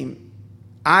his name,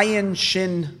 Ayin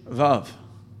Shin Vav.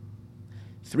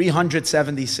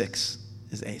 376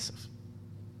 is Esav.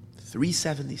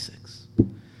 376.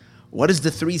 What is the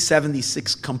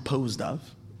 376 composed of?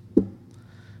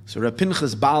 So Reb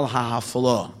Pinchas Baal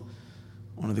HaHafala,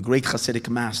 one of the great Hasidic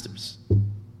masters,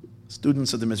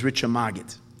 students of the Mezritcha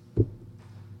Maggid,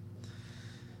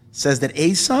 says that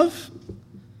Esav,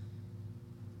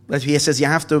 he says you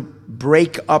have to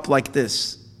break up like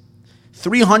this.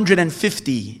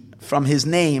 350 from his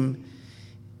name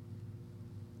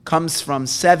comes from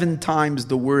 7 times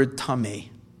the word Tameh.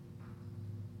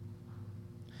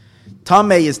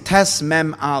 Tameh is Tes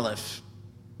Mem Aleph.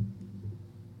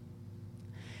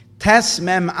 Tes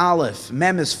Mem Aleph.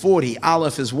 Mem is 40.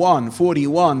 Aleph is 1.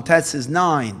 41. Tes is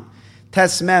 9.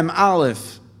 Tes Mem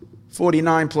Aleph.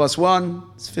 49 plus 1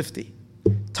 is 50.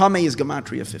 Tameh is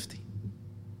gematria 50.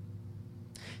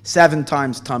 7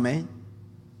 times Tameh.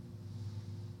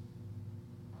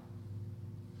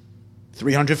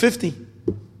 350.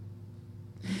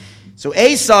 So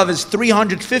Esav is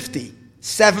 350.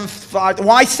 5.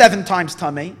 Why 7 times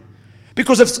Tameh?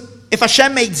 Because if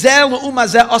Hashem made Zel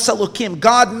Umazeh Asalukim,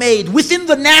 God made within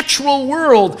the natural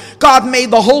world, God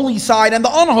made the holy side and the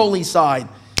unholy side.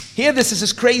 Here, this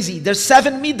is crazy. There's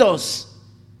 7 midos.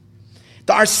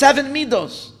 There are 7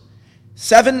 midos,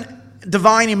 7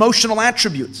 divine emotional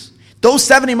attributes. Those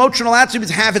 7 emotional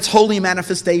attributes have its holy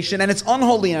manifestation and its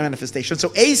unholy manifestation. So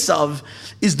Esav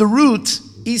is the root.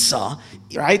 Esau,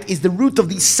 right, is the root of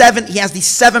these 7. He has these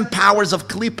 7 powers of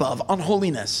klipa, of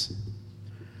unholiness.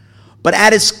 But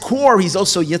at his core, he's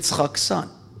also Yitzchak's son.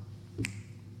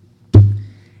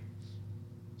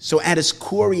 So at his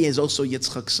core, he is also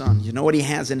Yitzchak's son. You know what he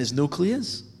has in his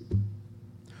nucleus?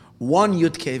 1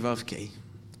 Yud Kei Vav Kei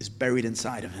is buried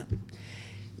inside of him.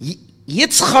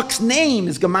 Yitzchak's name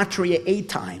is gematria 8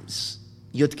 times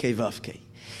Yud Kei Vav Kei.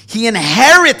 He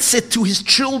inherits it to his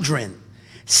children.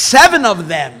 7 of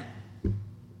them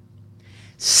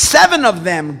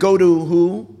go to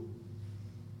who?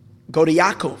 Go to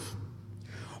Yaakov.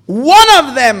 1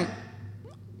 of them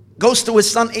goes to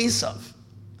his son Esav.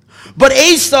 But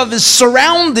Esav is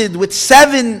surrounded with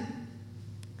 7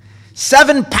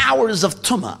 powers of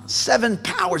tumah, 7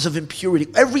 powers of impurity.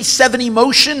 Every 7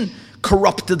 emotion,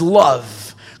 corrupted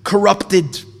love,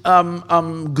 corrupted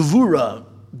gevura,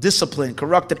 discipline,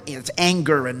 corrupted its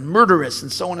anger and murderous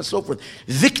and so on and so forth.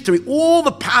 Victory, all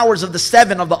the powers of the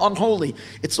 7 of the unholy,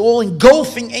 it's all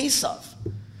engulfing Esav.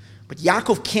 But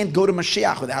Yaakov can't go to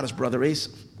Mashiach without his brother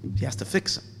Esav. He has to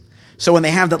fix him. So when they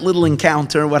have that little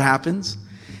encounter, what happens?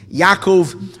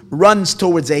 Yaakov runs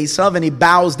towards Esav and he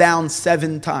bows down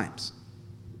 7 times.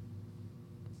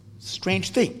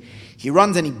 Strange thing. He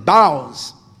runs and he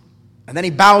bows, and then he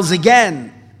bows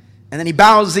again, and then he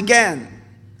bows again.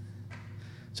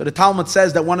 So the Talmud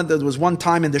says that there was one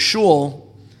time in the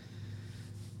shul,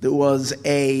 there was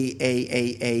a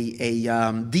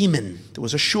demon. There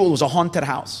was a shul, it was a haunted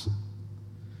house.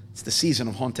 It's the season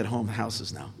of haunted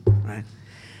houses now, right?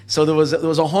 So there was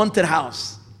a haunted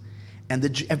house, and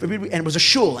it was a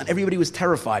shul, and everybody was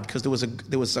terrified because there was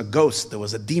a ghost, there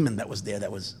was a demon that was there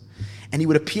and he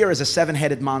would appear as a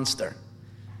 7-headed monster,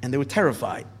 and they were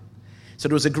terrified. So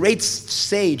there was a great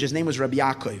sage. His name was Rabbi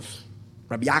Yaakov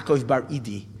Bar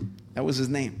Idi, that was his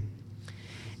name,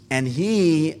 and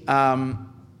he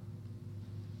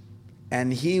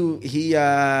And I think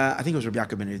it was Rabbi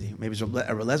Yaakov ben Yehudi. Maybe it was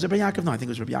Eliezer ben Yaakov. No, I think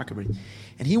it was Rabbi Yaakov ben Yehudi.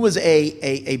 And he was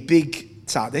a big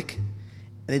tzaddik.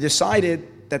 And they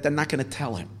decided that they're not going to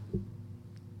tell him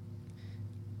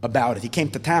about it. He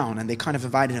came to town, and they kind of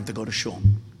invited him to go to shul.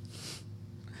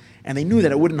 And they knew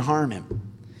that it wouldn't harm him.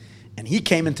 And he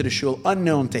came into the shul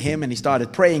unknown to him, and he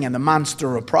started praying, and the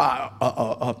monster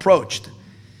approached.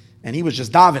 And he was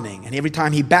just davening. And every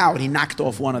time he bowed, he knocked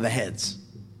off one of the heads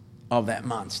of that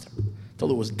monster till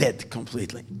it was dead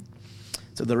completely.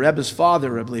 So the Rebbe's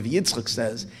father, Rabbi Levi Yitzchak,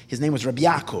 says his name was Rabbi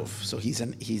Yaakov. So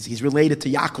he's related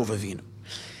to Yaakov Avinu.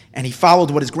 And he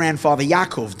followed what his grandfather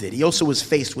Yaakov did. He also was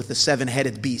faced with the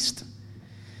 7-headed beast.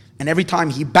 And every time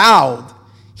he bowed,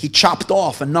 he chopped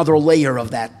off another layer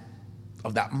of that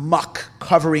muck,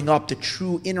 covering up the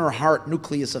true inner heart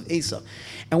nucleus of Esav.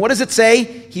 And what does it say?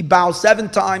 He bows 7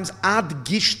 times, ad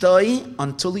gishtoi,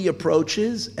 until he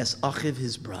approaches as Achiv,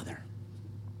 his brother.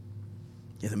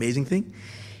 You know the amazing thing?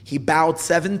 He bowed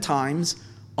 7 times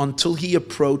until he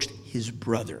approached his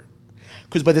brother.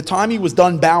 Because by the time he was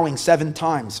done bowing 7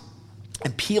 times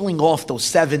and peeling off those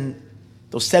seven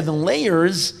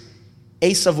layers,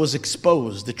 Esav was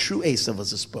exposed. The true Esav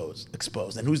was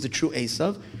exposed. And who's the true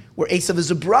Esav? Where Esav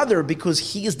is a brother,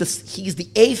 because he is the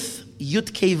 8th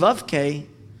Yud Kei Vav Kei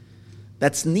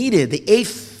that's needed. The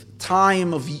 8th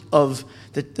time of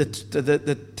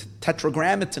the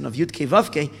tetragrammaton of Yud Kei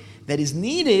Vav Kei that is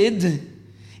needed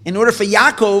in order for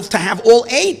Yaakov to have all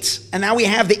 8. And now we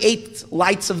have the 8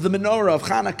 lights of the menorah of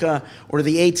Hanukkah, or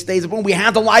the 8 days of we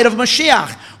have the light of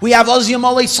Mashiach. We have Oz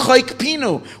Yamolei Schoik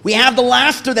Pinu. We have the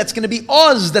laughter that's going to be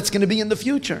Oz, that's going to be in the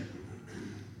future.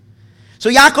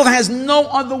 So Yaakov has no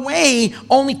other way,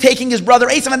 only taking his brother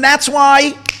Esav. And that's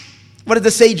why, what did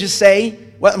the sages say?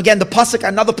 Well, again,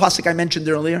 another pasuk I mentioned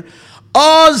earlier.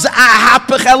 Oz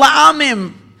ahapach el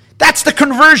ha'amim. That's the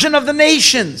conversion of the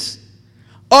nations.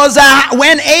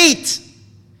 When 8,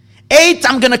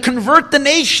 I'm going to convert the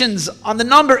nations. On the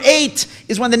number 8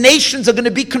 is when the nations are going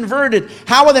to be converted.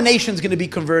 How are the nations going to be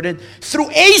converted? Through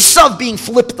Esav being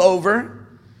flipped over.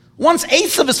 Once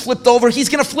Esav is flipped over, he's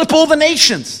going to flip all the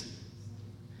nations.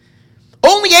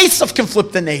 Only Esav can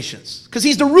flip the nations, because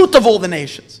he's the root of all the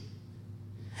nations.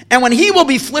 And when he will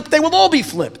be flipped, they will all be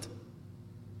flipped.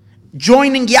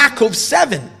 Joining Yaakov's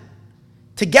 7.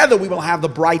 Together we will have the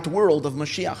bright world of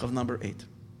Mashiach of number 8.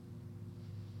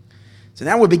 So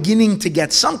now we're beginning to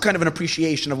get some kind of an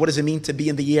appreciation of what does it mean to be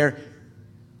in the year.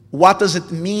 What does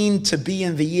it mean to be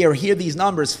in the year? Here these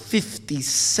numbers,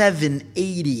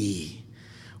 5780,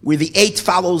 where the 8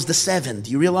 follows the 7. Do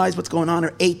you realize what's going on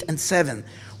here? 8 and 7.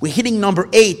 We're hitting number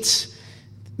 8.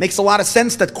 Makes a lot of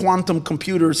sense that quantum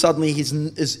computer suddenly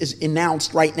is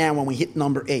announced right now when we hit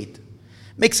number 8.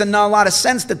 Makes a lot of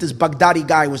sense that this Baghdadi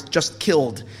guy was just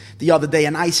killed the other day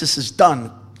and ISIS is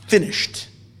done, finished.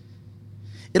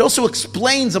 It also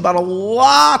explains about a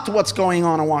lot what's going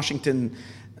on in Washington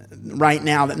right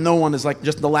now that no one is like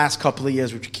just the last couple of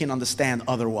years, which you can't understand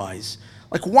otherwise.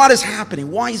 Like, what is happening?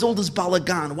 Why is all this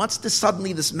balagan? What's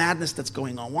suddenly this madness that's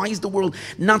going on? Why is the world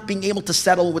not being able to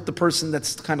settle with the person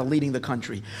that's kind of leading the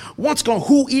country? What's going on?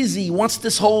 Who is he? What's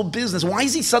this whole business? Why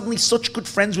is he suddenly such good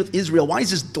friends with Israel? Why is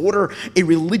his daughter a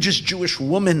religious Jewish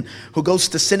woman who goes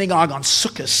to synagogue on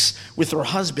Sukkot with her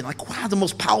husband? Like, wow, the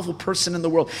most powerful person in the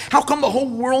world. How come the whole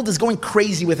world is going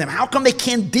crazy with him? How come they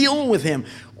can't deal with him?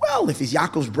 Well, if he's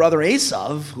Yaakov's brother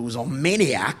Esav, who's a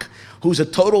maniac, who's a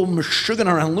total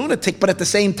meshuggah and lunatic, but at the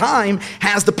same time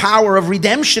has the power of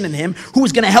redemption in him, who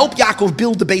is going to help Yaakov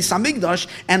build the Beis Hamikdash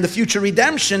and the future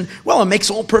redemption, well, it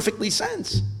makes all perfectly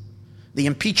sense. The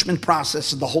impeachment process,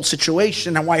 the whole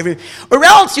situation, and why, or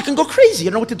else you can go crazy.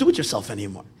 You don't know what to do with yourself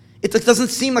anymore. It doesn't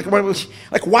seem like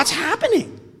what's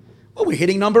happening. Well, we're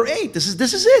hitting number 8. This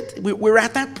is it. We're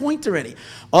at that point already.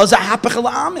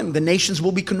 The nations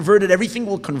will be converted. Everything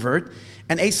will convert.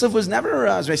 And Esav was never,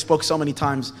 as I spoke so many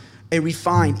times, a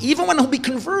refined. Even when he'll be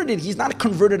converted, he's not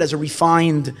converted as a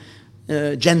refined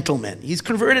gentleman. He's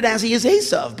converted as he is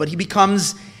Esav, but he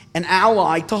becomes an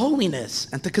ally to holiness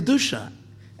and to Kedusha.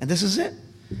 And this is it.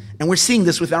 And we're seeing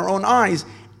this with our own eyes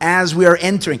as we are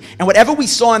entering. And whatever we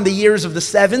saw in the years of the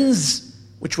 7s,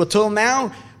 which were till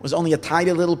now, was only a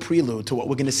tiny little prelude to what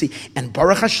we're going to see. And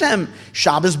Baruch Hashem,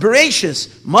 Shabbos Bereshis,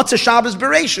 Matzah Shabbos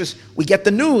Bereshis, we get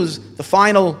the news, the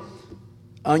final,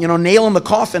 nail in the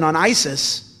coffin on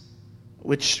ISIS,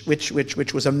 which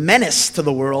was a menace to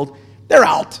the world. They're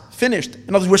out, finished.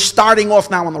 In other words, we're starting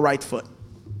off now on the right foot.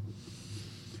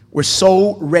 We're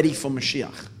so ready for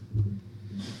Mashiach.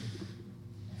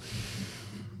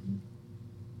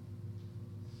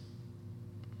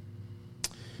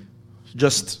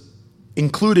 Just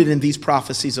included in these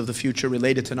prophecies of the future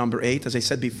related to number 8, as I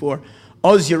said before,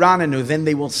 Oz Yiranenu, then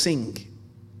they will sing.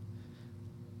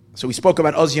 So we spoke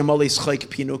about Oz Yamole Schayk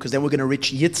Pinu, because then we're going to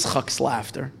reach Yitzchak's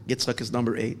laughter. Yitzchak is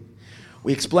number 8.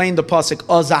 We explained the pasuk,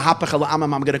 Oz Hapach Al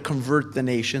Amam, I'm going to convert the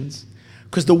nations.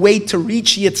 Because the way to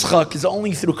reach Yitzchak is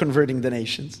only through converting the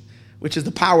nations, which is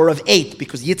the power of 8,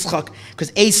 because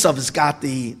Esav has got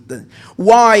the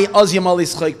why Oz Yamole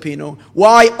Schayk Pinu?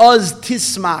 Why Oz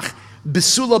Tismach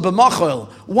Besula B'machol?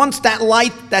 Once that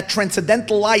light, that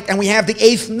transcendental light, and we have the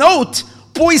 8th note,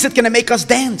 boy, is it going to make us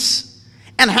dance.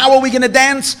 And how are we going to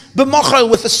dance? B'machol,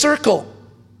 with a circle.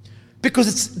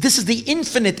 Because this is the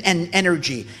infinite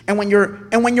energy. And when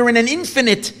you're in an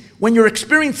infinite, when you're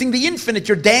experiencing the infinite,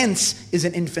 your dance is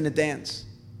an infinite dance.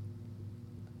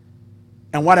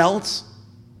 And what else?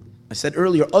 I said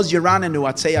earlier, Oz Yiranenu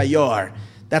Atzei Ayor.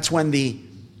 That's when the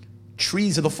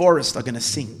trees of the forest are going to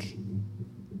sing.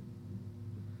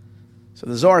 So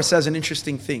the Zohar says an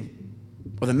interesting thing,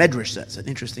 or the Medrash says an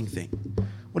interesting thing.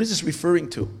 What is this referring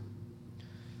to?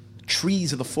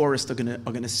 Trees of the forest are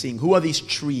going to sing. Who are these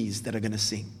trees that are going to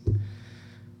sing?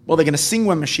 Well, they're going to sing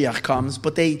when Mashiach comes,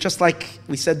 but they, just like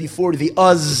we said before, the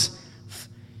Uz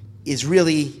is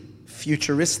really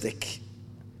futuristic,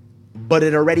 but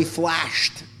it already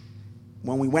flashed.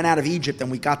 When we went out of Egypt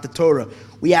and we got the Torah,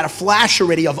 we had a flash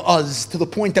already of Uz, to the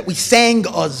point that we sang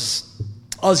Uz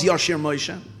Yashir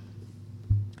Moshe,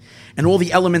 and all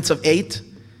the elements of 8,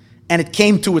 and it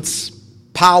came to its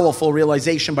powerful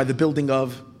realization by the building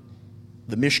of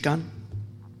the Mishkan,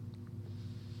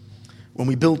 when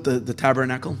we built the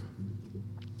tabernacle.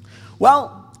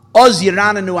 Well, Oz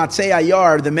Yiranenu Atzei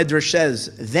Ayar, the Midrash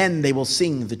says, then they will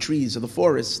sing, the trees of the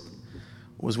forest,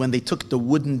 was when they took the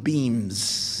wooden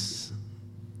beams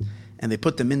and they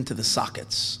put them into the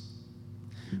sockets.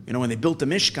 You know, when they built the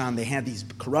Mishkan, they had these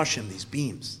karushim, these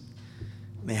beams.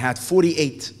 They had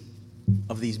 48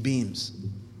 of these beams,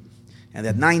 and they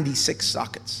had 96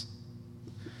 sockets.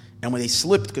 And when they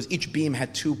slipped, because each beam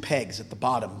had 2 pegs at the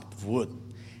bottom of wood,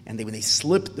 and when they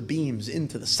slipped the beams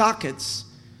into the sockets,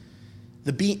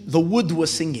 the wood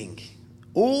was singing.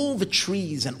 All the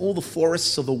trees and all the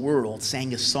forests of the world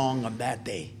sang a song on that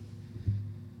day.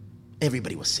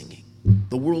 Everybody was singing.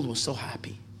 The world was so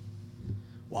happy.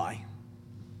 Why?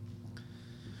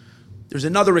 There's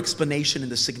another explanation in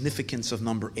the significance of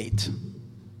number 8.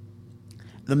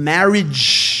 The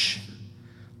marriage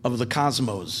of the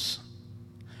cosmos,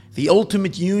 the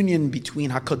ultimate union between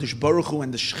HaKadosh Baruch Hu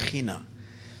and the Shekhinah,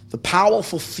 the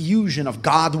powerful fusion of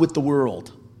God with the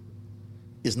world,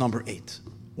 is number 8.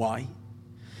 Why?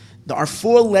 There are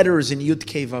 4 letters in Yud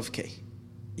Kei Vav Kei.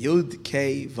 Yud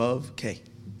Kei Vav Kei.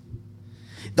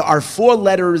 There are 4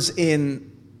 letters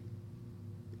in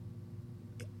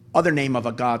other name of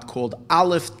a God called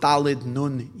Aleph Daled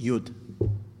Nun Yud.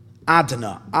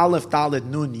 Adna. Aleph Daled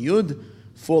Nun Yud.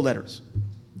 4 letters.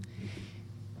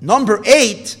 Number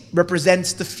 8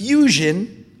 represents the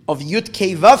fusion of Yud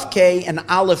Kei Vav Kei and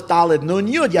Aleph Daled Nun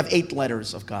Yud. You have 8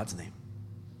 letters of God's name.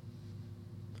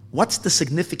 What's the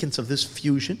significance of this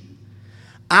fusion?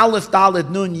 Aleph Daled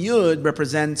Nun Yud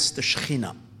represents the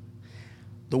Shekhinah.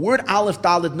 The word Aleph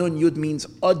Daled Nun Yud means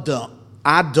Ado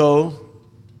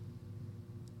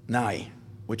Nai,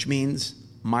 which means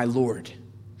my Lord.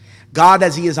 God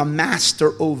as He is a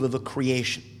master over the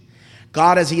creation.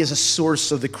 God as He is a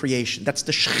source of the creation. That's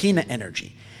the Shekhinah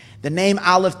energy. The name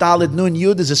Aleph Daled Nun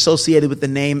Yud is associated with the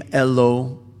name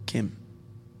Elohim.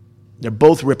 They're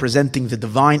both representing the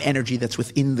divine energy that's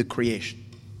within the creation.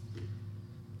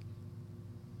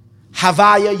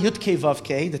 Havaya Yud Kei Vav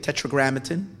Kei, the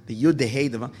tetragrammaton, the Yud, the Hey,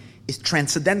 is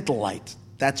transcendental light.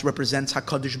 That represents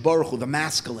HaKadosh Baruch Hu, the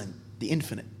masculine, the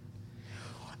infinite.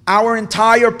 Our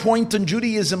entire point in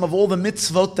Judaism of all the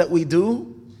mitzvot that we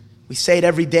do, we say it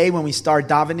every day when we start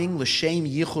davening, L'Shem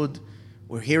Yichud,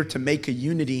 we're here to make a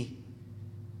unity.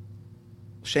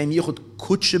 L'Shem Yichud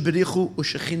Kutshe B'richu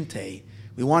U'Shechintei.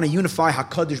 We want to unify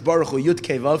HaKadosh Baruch Hu Yud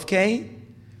Kei Vav Kei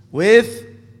with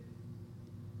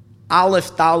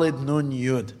Aleph Daled Nun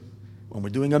Yud. When we're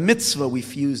doing a mitzvah, we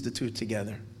fuse the two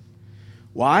together.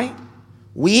 Why?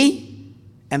 We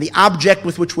and the object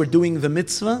with which we're doing the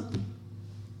mitzvah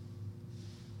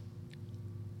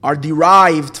are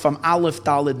derived from Aleph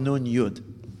Daled Nun Yud.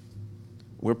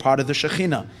 We're part of the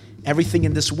Shekhinah. Everything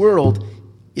in this world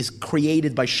is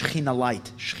created by Shekhinah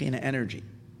light, Shekhinah energy.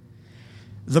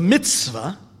 The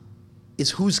mitzvah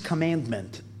is whose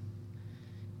commandment?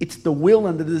 It's the will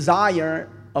and the desire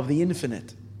of the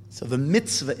infinite. So the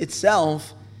mitzvah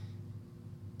itself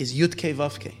is Yud Kei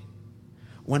Vav Kei.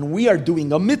 When we are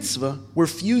doing a mitzvah, we're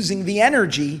fusing the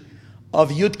energy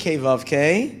of Yud Kei Vav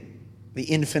Kei, the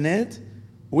infinite,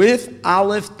 with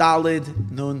Aleph, Dalid,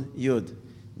 Nun, Yud.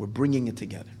 We're bringing it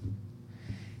together.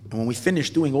 And when we finish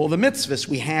doing all the mitzvahs,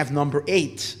 we have number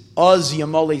 8. Oz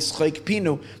Yamole Schek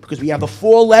Pinu, because we have the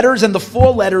 4 letters, and the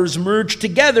 4 letters merged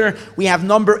together, we have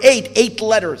number 8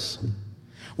 letters.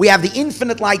 We have the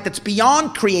infinite light that's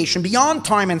beyond creation, beyond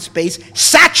time and space,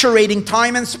 saturating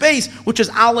time and space, which is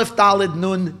Aleph, Dalid,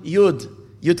 Nun, Yud.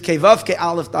 Yud Ke Vav Ke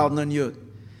Aleph, Dalid, Nun, Yud.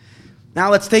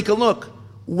 Now let's take a look.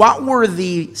 What were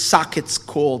the sockets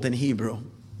called in Hebrew,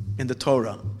 in the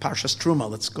Torah? Parshas Truma,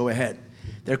 let's go ahead.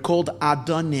 They're called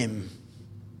Adonim.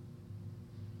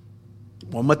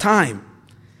 One more time.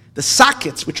 The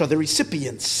sockets, which are the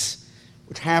recipients,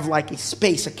 which have like a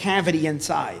space, a cavity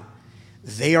inside,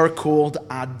 they are called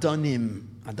Adonim.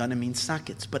 Adonim means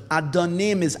sockets. But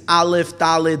Adonim is Aleph,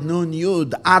 Daled, Nun,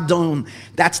 Yud. Adon,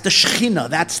 that's the Shechina,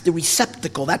 that's the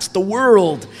receptacle, that's the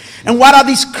world. And what are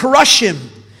these Kerushim?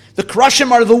 The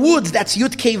Kerushim are the woods, that's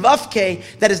Yud Ke Vav Ke,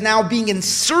 that is now being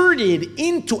inserted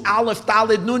into Aleph,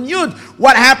 Daled, Nun, Yud.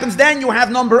 What happens then? You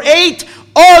have number 8,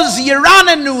 Oz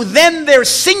Yeranenu, then they're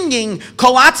singing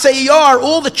Kolatze Yar,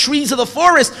 all the trees of the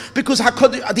forest, because the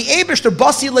Eibishter,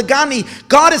 Basi Lagani,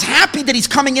 God is happy that he's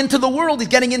coming into the world, he's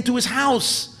getting into his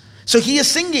house. So he is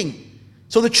singing.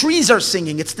 So the trees are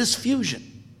singing. It's this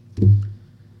fusion.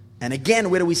 And again,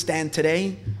 where do we stand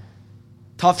today?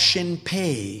 Tafshin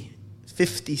Pei,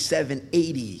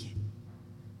 5780.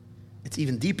 It's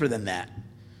even deeper than that.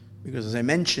 Because as I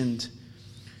mentioned,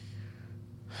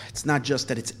 it's not just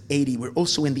that it's 80. We're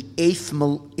also in the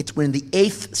 8th. We're in the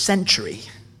 8th century.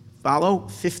 Follow?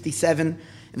 57.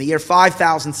 In the year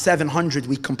 5700,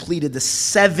 we completed the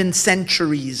 7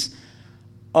 centuries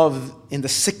in the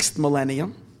 6th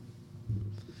millennium,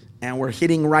 and we're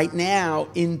hitting right now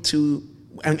into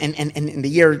and in the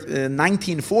year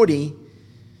 1940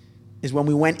 is when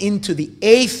we went into the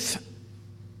 8th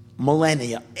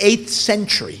millennia, 8th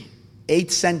century.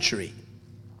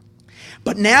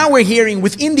 But now we're hearing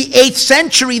within the 8th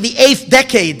century, the 8th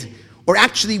decade, or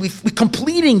actually we're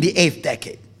completing the 8th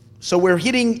decade. So we're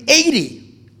hitting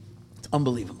 80. It's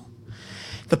unbelievable.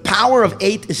 The power of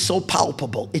 8 is so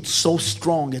palpable. It's so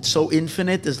strong. It's so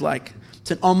infinite. It's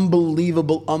an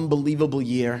unbelievable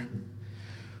year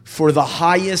for the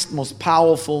highest, most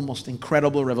powerful, most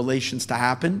incredible revelations to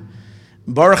happen.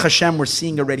 Baruch Hashem, we're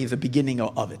seeing already the beginning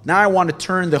of it. Now I want to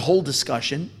turn the whole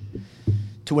discussion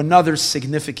to another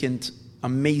significant,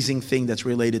 amazing thing that's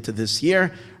related to this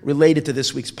year, related to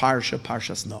this week's Parsha,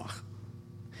 Parshas Noach.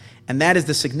 And that is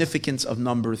the significance of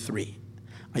number 3.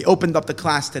 I opened up the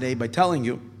class today by telling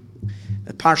you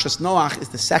that Parshas Noach is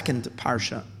the second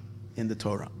Parsha in the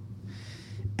Torah.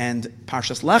 And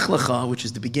Parshas Lech Lecha, which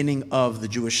is the beginning of the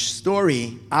Jewish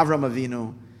story, Avram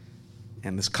Avinu,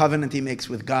 and this covenant he makes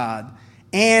with God,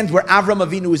 and where Avram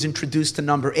Avinu is introduced to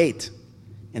number 8.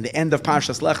 In the end of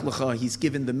Parshas Lech Lecha, he's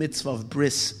given the mitzvah of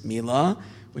Bris Milah,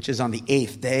 which is on the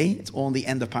 8th day. It's all in the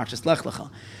end of Parshas Lech Lecha.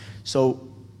 So,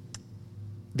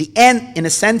 the end, in a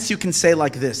sense, you can say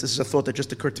like this. This is a thought that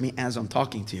just occurred to me as I'm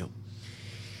talking to you.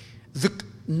 The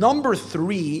number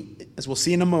 3, as we'll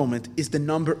see in a moment, is the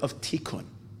number of Tikkun.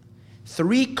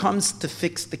 3 comes to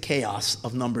fix the chaos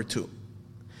of number 2.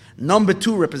 Number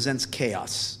 2 represents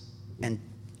chaos and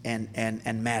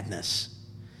madness.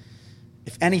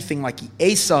 If anything, like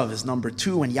Esav is number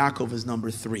 2 and Yaakov is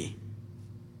number 3.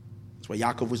 That's why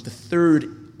Yaakov was the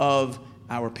third of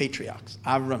our patriarchs.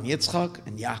 Avram, Yitzchak,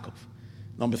 and Yaakov.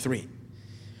 Number 3.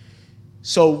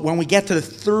 So when we get to the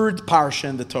third parsha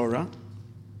in the Torah,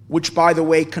 which by the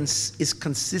way is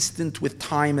consistent with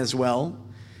time as well,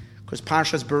 because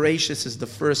Parshas Bereshis is the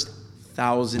first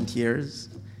 1,000 years.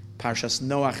 Parshas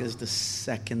Noach is the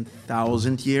second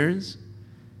 1,000 years.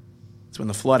 It's when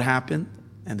the flood happened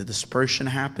and the dispersion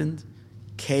happened,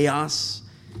 chaos,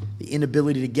 the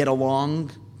inability to get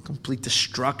along, complete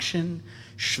destruction,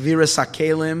 Shviras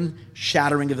HaKelim,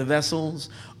 shattering of the vessels,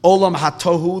 Olam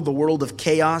HaTohu, the world of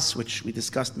chaos, which we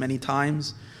discussed many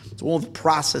times. It's all the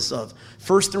process of,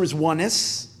 first there is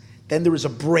oneness, then there is a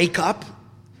breakup.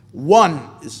 1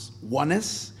 is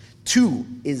oneness. 2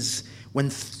 is when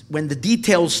the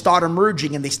details start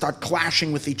emerging and they start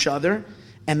clashing with each other,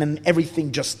 and then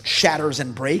everything just shatters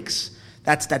and breaks.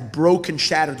 That's that broken,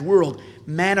 shattered world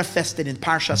manifested in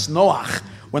Parshas Noach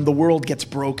when the world gets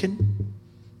broken.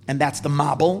 And that's the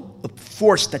Mabel, the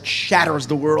force that shatters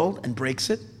the world and breaks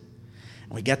it.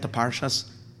 And we get to Parshas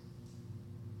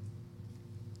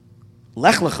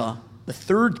Lech Lecha, the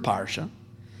third Parsha.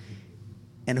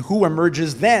 And who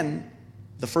emerges then?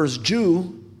 The first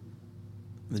Jew.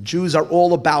 The Jews are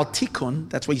all about tikkun.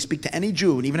 That's why you speak to any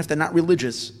Jew, and even if they're not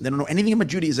religious, they don't know anything about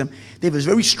Judaism, they have a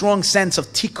very strong sense of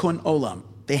tikkun olam.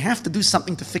 They have to do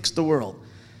something to fix the world.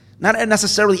 Not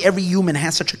necessarily every human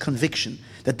has such a conviction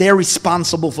that they're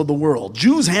responsible for the world.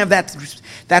 Jews have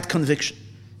that conviction.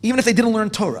 Even if they didn't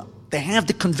learn Torah, they have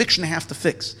the conviction they have to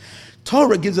fix.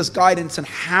 Torah gives us guidance on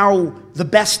how the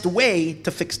best way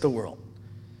to fix the world.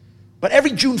 But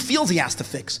every Jew feels he has to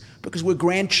fix, because we're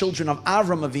grandchildren of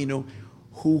Avram Avinu,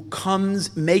 who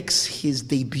makes his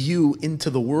debut into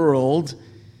the world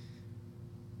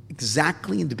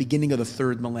exactly in the beginning of the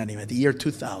third millennium, at the year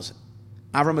 2000.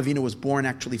 Avram Avinu was born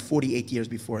actually 48 years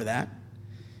before that.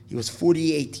 He was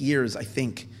 48 years, I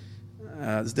think,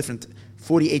 there's different,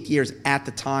 48 years at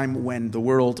the time when the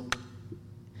world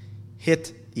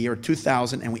hit the year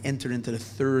 2000 and we entered into the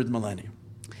third millennium.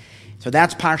 So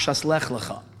that's Parshas Lech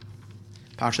Lecha.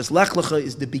 Parshas Lech Lecha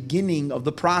is the beginning of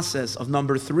the process of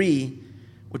number 3,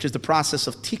 which is the process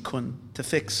of tikkun, to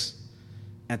fix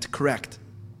and to correct.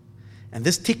 And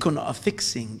this tikkun of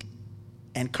fixing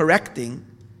and correcting,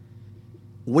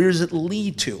 where does it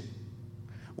lead to?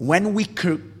 When we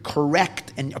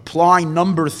correct and apply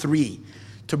number 3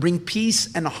 to bring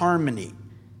peace and harmony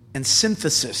and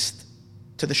synthesis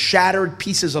to the shattered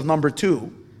pieces of number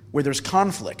 2, where there's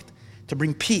conflict, to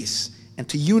bring peace and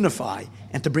to unify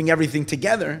and to bring everything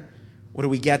together, what do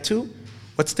we get to?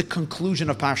 What's the conclusion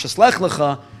of Parshas Lech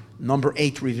Lecha? Number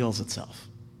 8 reveals itself.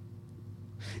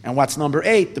 And what's number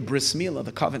 8? The Bris Milah,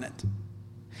 the covenant.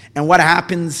 And what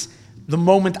happens the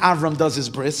moment Avram does his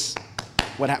bris?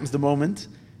 What happens the moment?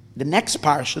 The next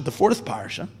parsha, the 4th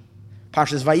parsha,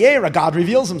 Parshas Vayera, God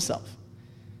reveals himself.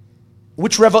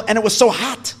 And it was so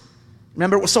hot.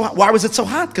 Remember, it was so hot. Why was it so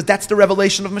hot? Because that's the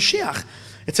revelation of Mashiach.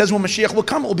 It says when Mashiach will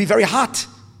come, it will be very hot.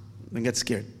 Don't get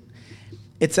scared.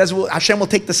 It says Hashem will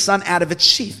take the sun out of its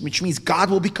sheath, which means God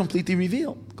will be completely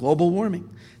revealed. Global warming.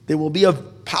 There will be a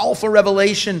powerful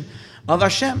revelation of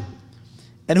Hashem.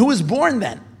 And who is born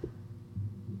then?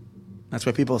 That's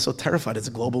why people are so terrified. It's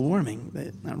global warming.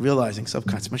 They're not realizing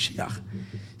subconscious Mashiach.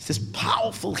 It's this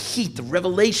powerful heat, the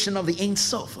revelation of the Ein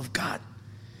Sof, of God.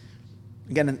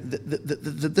 Again,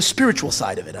 the spiritual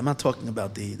side of it. I'm not talking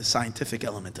about the scientific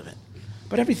element of it.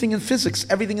 But everything in physics,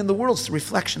 everything in the world is a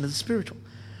reflection of the spiritual.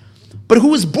 But who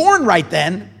was born right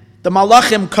then? The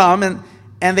Malachim come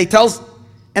and they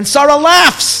and Sarah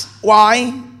laughs.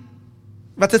 Why?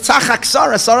 But the tzachak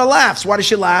Sarah laughs. Why does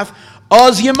she laugh?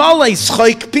 Oz Yemale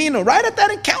Schoik Pinu. Right at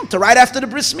that encounter, right after the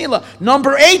Bris Milah.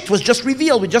 Number 8 was just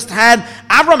revealed.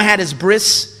 Avram had his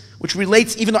bris, which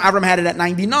relates, even though Avram had it at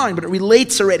 99, but it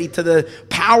relates already to the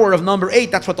power of number 8.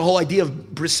 That's what the whole idea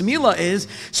of Bris Milah is.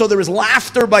 So there is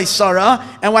laughter by Sarah,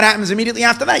 and what happens immediately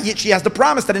after that? She has the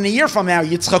promise that in a year from now,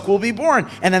 Yitzchak will be born,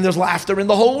 and then there's laughter in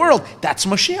the whole world. That's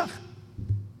Mashiach.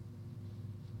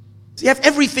 So you have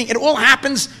everything. It all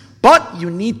happens, but you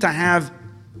need to have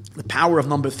the power of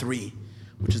number 3,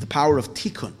 which is the power of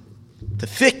tikkun, to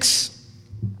fix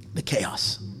the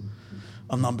chaos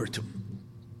of number 2.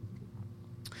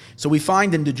 So we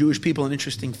find in the Jewish people an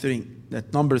interesting thing,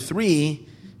 that number 3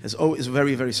 is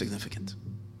very, very significant.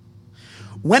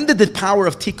 When did the power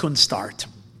of tikkun start?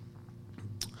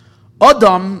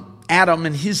 Adam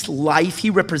in his life, he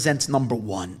represents number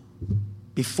 1,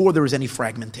 before there was any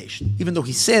fragmentation. Even though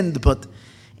he sinned, but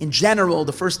in general,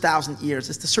 the first 1,000 years,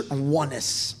 it's a certain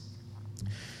oneness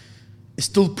is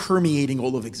still permeating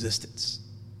all of existence.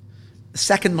 The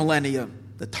second millennium,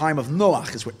 the time of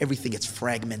Noach, is where everything gets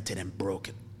fragmented and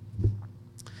broken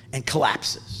and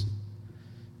collapses.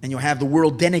 And you have the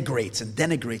world denigrates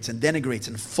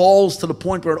and falls to the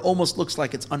point where it almost looks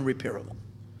like it's unrepairable.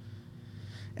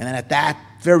 And then at that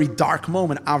very dark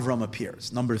moment, Avram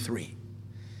appears, number 3.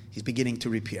 He's beginning to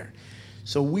repair.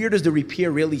 So where does the repair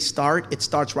really start? It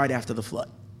starts right after the flood.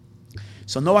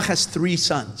 So Noach has 3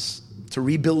 sons to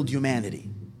rebuild humanity.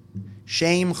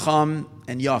 Shem, Cham,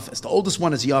 and Yafes. The oldest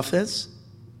one is Yafes.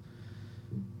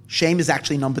 Shem is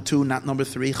actually number 2, not number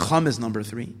 3. Cham is number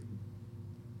 3.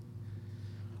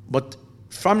 But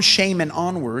from Shem and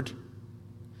onward,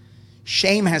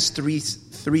 Shem has three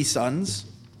sons.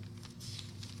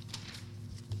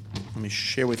 Let me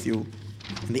share with you.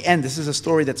 In the end, this is a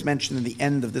story that's mentioned in the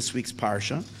end of this week's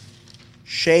parsha.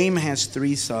 Shem has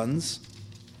 3 sons.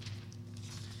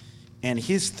 And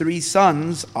his 3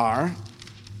 sons are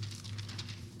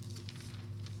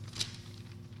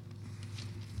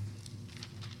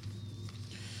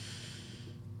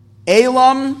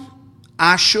Elam,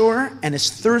 Ashur, and his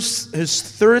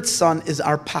third son is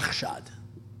Arpachshad.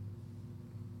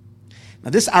 Now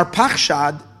this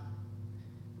Arpachshad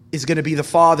is going to be the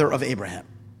father of Abraham.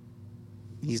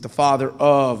 He's the father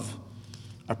of...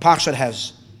 Arpachshad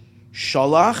has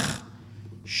Shalach.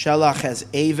 Shalach has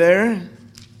Aver.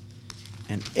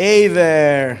 And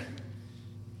Aver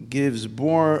gives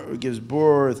birth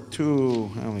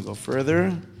to... Let me go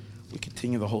further. We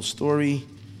continue the whole story.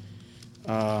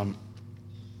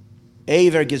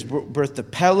 Aver gives birth to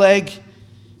Peleg.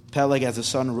 Peleg has a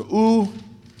son, Reu.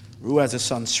 Reu has a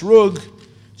son, Srug.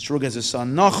 Srug has a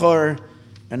son, Nochar.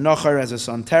 And Nochar has a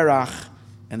son, Terach.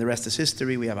 And the rest is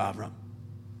history. We have Avram.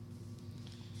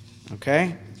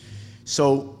 Okay?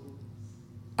 So,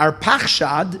 our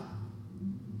Pachshad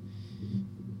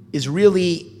is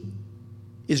really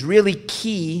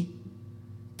key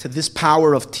to this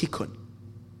power of tikkun,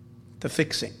 to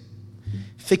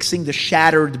fixing the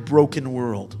shattered, broken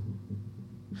world.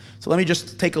 So let me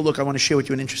just take a look. I want to share with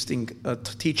you an interesting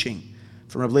teaching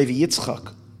from Reb Levi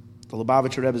Yitzchak, the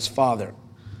Lubavitcher Rebbe's father,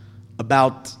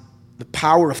 about the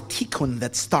power of tikkun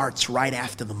that starts right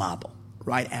after the Mabul.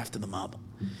 Right after the Mabul.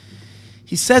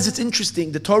 He says it's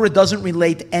interesting. The Torah doesn't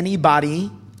relate anybody,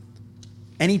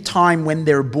 any time when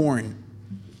they're born.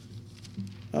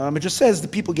 It just says the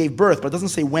people gave birth, but it doesn't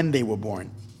say when they were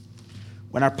born.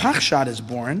 When our Pachshad is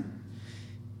born,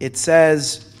 it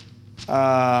says,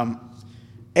 Eila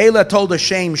told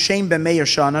Shem b'meir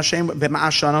shana, Shem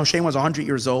b'ma'ashana, Shem was 100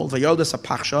 years old, v'yodas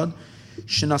ha'pachshad,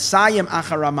 shenasayim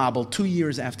achara mabul, 2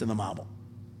 years after the Mabul.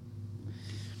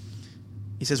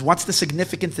 He says, what's the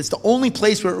significance? It's the only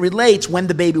place where it relates when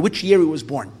the baby, which year he was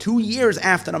born. 2 years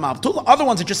after the Mabul. Two other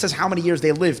ones, it just says how many years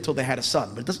they lived till they had a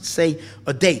son, but it doesn't say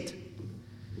a date.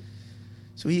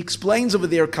 So he explains over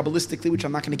there Kabbalistically, which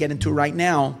I'm not going to get into right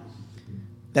now,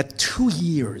 that 2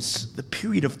 years, the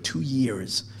period of 2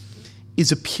 years,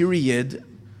 is a period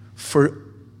for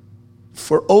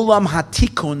Olam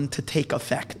HaTikun to take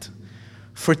effect.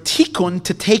 For Tikkun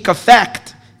to take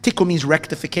effect, Tikkun means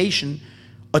rectification,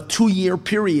 a 2-year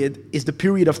period is the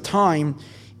period of time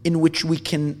in which we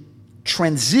can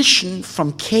transition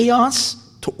from chaos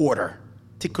to order.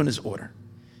 Tikkun is order.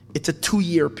 It's a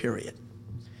 2-year period.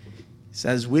 He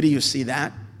says, where do you see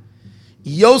that?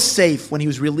 Yosef, when he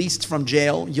was released from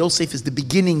jail, Yosef is the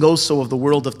beginning also of the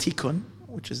world of Tikkun,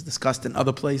 which is discussed in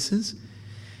other places.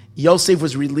 Yosef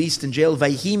was released in jail.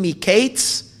 Vayhi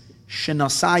kates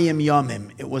shenasayim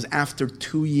yamim. It was after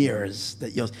 2 years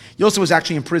that Yosef was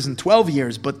actually in prison 12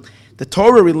 years, but the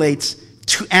Torah relates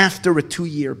to after a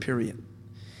 2-year period.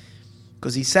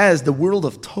 Because he says the world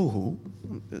of Tohu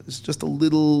is just a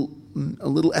little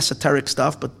esoteric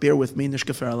stuff, but bear with me, nish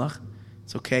geferlach.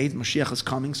 It's okay, Mashiach is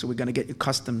coming, so we're going to get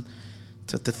accustomed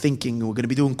to thinking. We're going to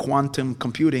be doing quantum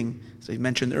computing. So you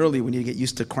mentioned earlier, we need to get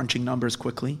used to crunching numbers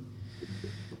quickly.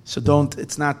 So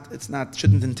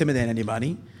shouldn't intimidate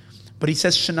anybody. But he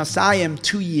says, Shenasayim,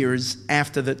 2 years,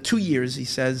 after the 2 years, he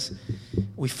says,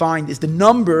 we find is the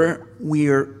number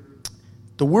where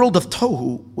the world of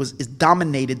Tohu is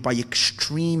dominated by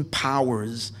extreme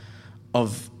powers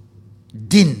of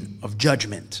din, of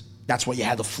judgment. That's why you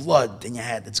had the flood, and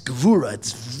it's Gevura,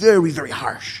 it's very, very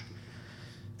harsh.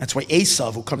 That's why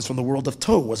Esav, who comes from the world of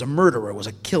Tohu, was a murderer, was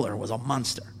a killer, was a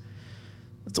monster.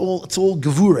 It's all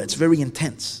Gevura, it's very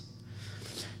intense.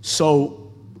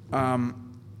 So,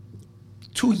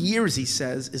 2 years, he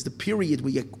says, is the period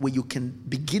where you can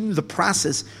begin the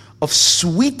process of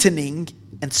sweetening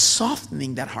and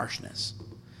softening that harshness.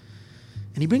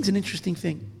 And he brings an interesting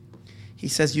thing. He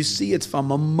says, you see, it's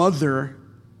from a mother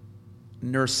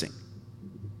nursing.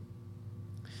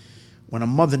 When a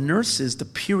mother nurses,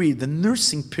 the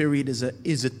nursing period is a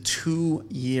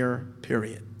 2-year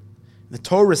period. The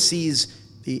Torah sees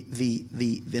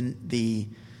the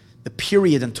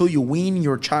period until you wean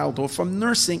your child off from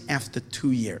nursing after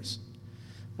 2 years.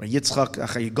 When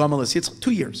Yitzchak,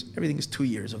 2 years. Everything is 2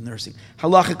 years of nursing.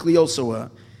 Halachically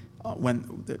also, I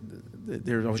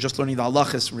was just learning the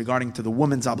halachas regarding to the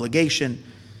woman's obligation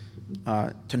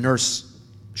to nurse.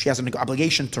 She has an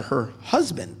obligation to her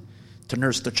husband to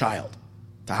nurse the child.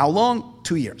 To how long?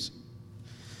 2 years.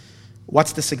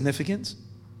 What's the significance?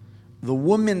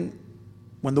 When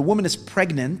the woman is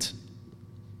pregnant,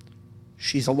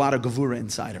 she's a lot of gevura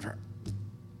inside of her.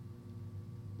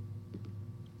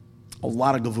 A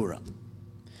lot of gevura.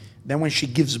 Then when she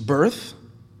gives birth,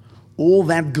 all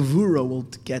that gevura will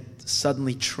get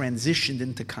suddenly transitioned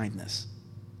into kindness.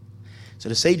 So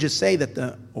the sages say that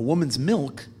a woman's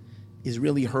milk is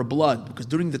really her blood, because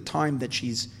during the time that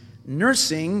she's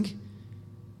nursing,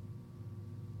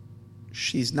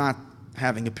 she's not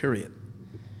having a period.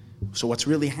 So what's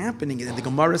really happening is, and the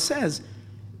Gemara says,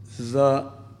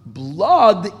 the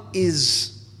blood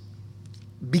is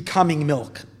becoming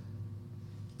milk.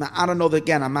 Now, I don't know,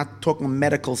 again, I'm not talking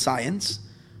medical science,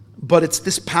 but it's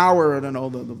this power, I don't know,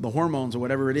 the hormones or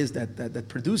whatever it is that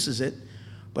produces it,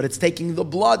 but it's taking the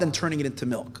blood and turning it into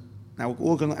milk. Now,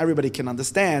 everybody can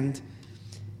understand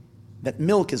that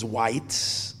milk is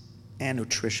white and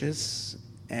nutritious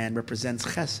and represents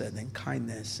chesed and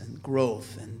kindness and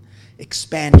growth and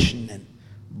expansion, and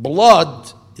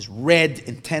blood is red,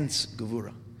 intense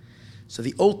gevura. So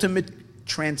the ultimate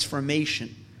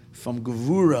transformation from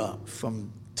gevura,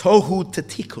 from tohu to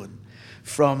tikkun,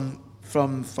 from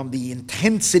the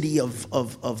intensity of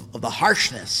the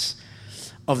harshness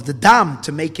of the dam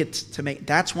to make.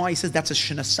 That's why he says that's a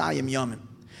shenasayim yamin.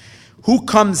 Who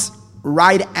comes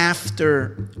right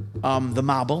after the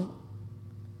Mabul?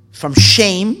 From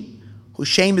Shem, whose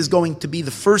Shem is going to be the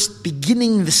first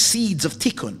beginning the seeds of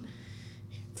tikkun.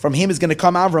 From him is going to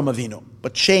come Avram Avinu.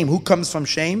 But Shem, who comes from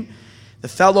Shem? The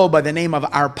fellow by the name of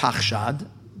Arpachshad,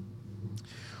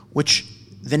 which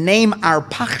the name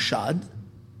Arpachshad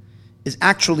is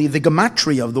actually the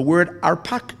gematria of the word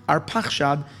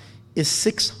Arpachshad is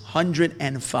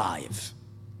 605.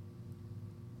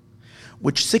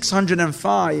 Which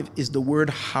 605 is the word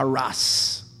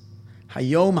haras.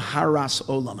 Hayom haras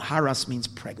olam. Haras means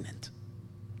pregnant.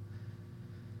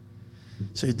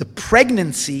 So the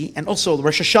pregnancy, and also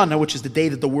Rosh Hashanah, which is the day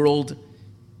that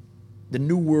the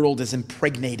new world is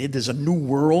impregnated. There's a new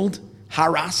world,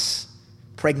 haras,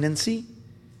 pregnancy.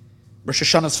 Rosh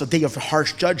Hashanah is the day of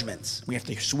harsh judgments. We have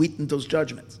to sweeten those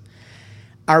judgments.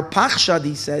 Arpachshad,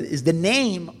 he said, is the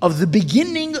name of the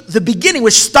beginning. The beginning.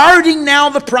 We're starting now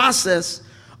the process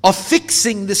of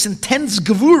fixing this intense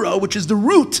gevura, which is the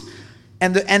root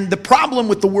and the problem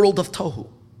with the world of tohu.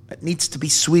 It needs to be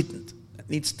sweetened. It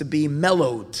needs to be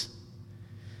mellowed.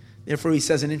 Therefore, he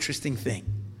says an interesting thing.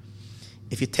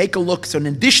 If you take a look, so in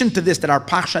addition to this, that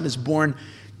Arpachshad is born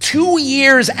 2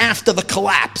 years after the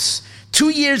collapse, 2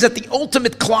 years at the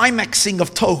ultimate climaxing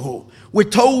of tohu, where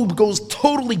tohu goes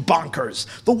totally bonkers.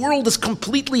 The world is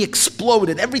completely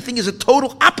exploded. Everything is a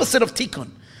total opposite of tikkun.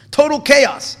 Total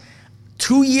chaos.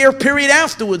 2 year period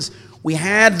afterwards, we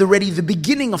had already the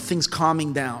beginning of things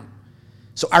calming down.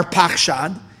 So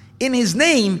Arpachshad, in his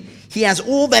name, he has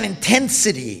all that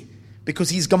intensity because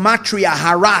he's gematria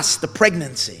haras, the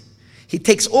pregnancy. He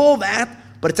takes all that,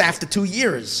 but it's after 2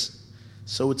 years.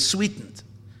 So it's sweetened.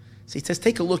 So he says,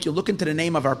 take a look. You look into the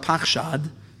name of Arpachshad.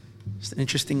 It's an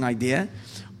interesting idea,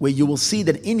 where you will see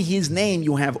that in his name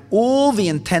you have all the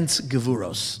intense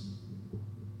gevuros.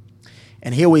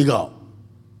 And here we go.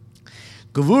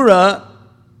 Gevura,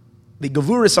 the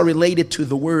gevuros are related to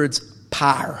the words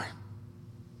par.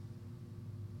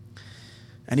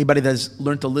 Anybody that's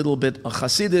learned a little bit of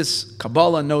Hasidus,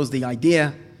 Kabbalah knows the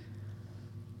idea.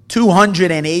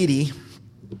 280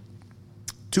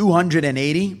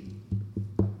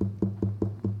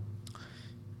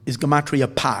 is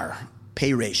gematria par,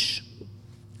 peiresh.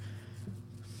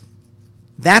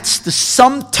 That's the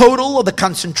sum total of the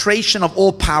concentration of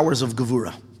all powers of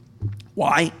gevura.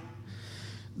 Why?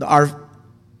 There are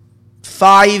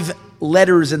 5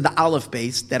 letters in the aleph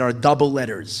base that are double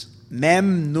letters.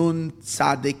 Mem, Nun,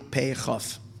 Tzadik, Pei,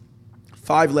 Chaf.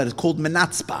 5 letters called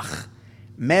menatzbach.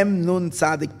 Mem, Nun,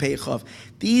 Tzadik, Pei, Chaf.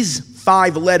 These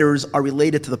 5 letters are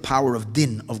related to the power of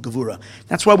din, of gevura.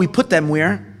 That's why we put them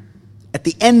where? At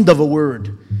the end of a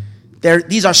word.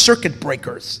 These are circuit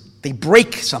breakers. They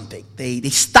break something. They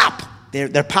stop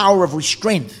their power of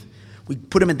restraint. We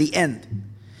put them at the end.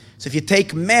 So if you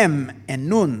take mem and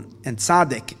nun and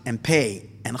tzadik and pei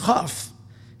and chaf,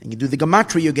 and you do the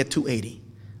gematria, you get 280.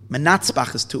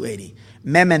 Menatzbach is 280.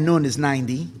 Mem and nun is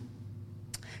 90.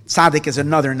 Tzadik is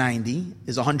another 90,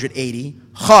 is 180.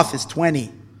 Chaf is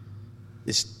 20,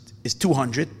 is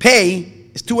 200. Pei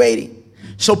is 280.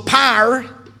 So par,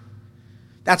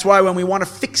 that's why when we want to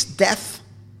fix death,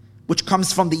 which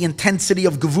comes from the intensity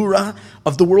of gevura,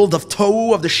 of the world of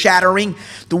tohu, of the shattering,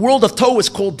 the world of tohu is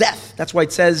called death. That's why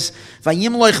it says,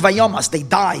 Vayimloich vayomas, they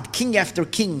died, king after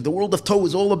king. The world of tohu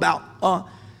is all about,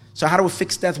 so how do we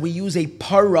fix death? We use a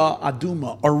para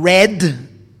aduma, a red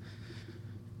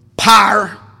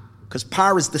par, because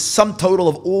par is the sum total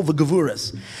of all the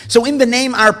gevuras. So in the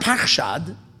name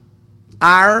Arpachshad,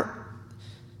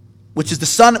 which is the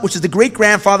son, which is the great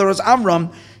grandfather of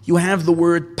Amram, you have the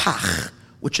word pach,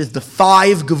 which is the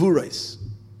 5 gevuras.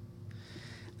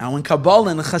 Now in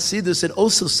Kabbalah and Chassidus, it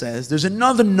also says there's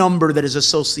another number that is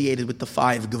associated with the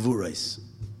 5 gevuras.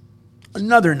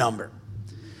 Another number.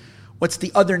 What's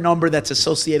the other number that's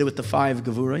associated with the 5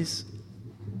 gevuras?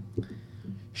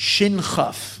 Shin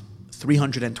Chaf,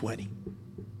 320.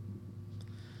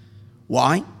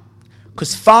 Why?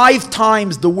 Because 5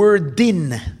 times the word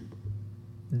din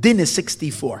is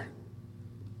 64.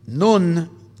 Nun,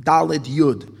 Daled,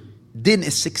 Yud. Din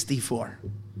is 64.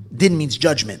 Din means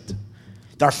judgment.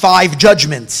 There are 5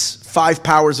 judgments, 5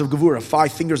 powers of gevura,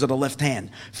 5 fingers of the left hand,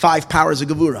 5 powers of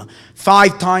gevura.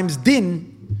 5 times din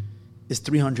is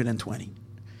 320.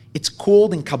 It's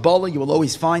called in Kabbalah, you will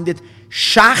always find it,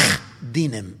 Shach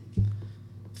dinim.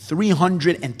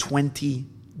 320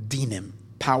 dinim,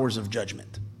 powers of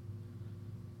judgment.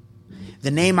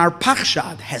 The name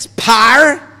Arpachshad has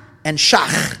par and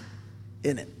shach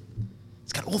in it.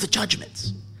 It's got all the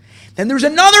judgments. Then there's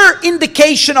another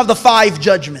indication of the 5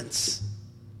 judgments.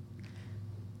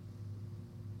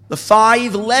 The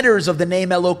 5 letters of the name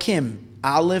Elokim.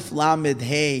 Aleph, Lamed,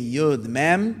 Hey, Yud,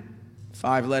 Mem.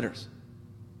 5 letters.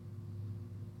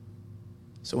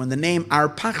 So in the name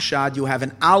Arpachshad, you have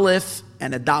an Aleph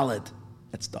and a Daled.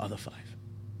 That's the other 5.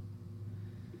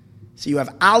 So you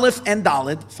have Aleph and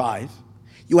Daled, 5.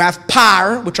 You have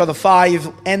Par, which are the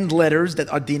 5 end letters that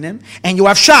are dinim. And you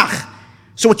have Shach.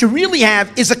 So what you really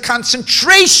have is a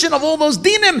concentration of all those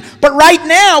dinim. But right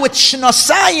now, it's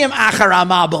Shnosayim Achar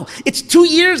HaMabel. It's 2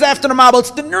 years after the Mabel.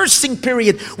 It's the nursing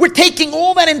period. We're taking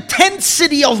all that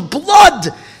intensity of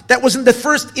blood that was in the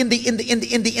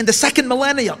second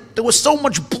millennium. There was so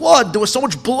much blood. There was so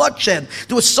much bloodshed.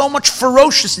 There was so much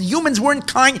ferociousness. Humans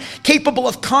weren't capable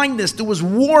of kindness. There was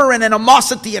war and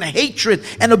animosity and hatred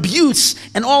and abuse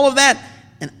and all of that.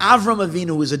 And Avram Avinu,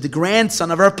 who is the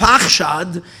grandson of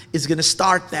Arpachshad, is going to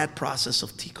start that process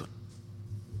of tikkun.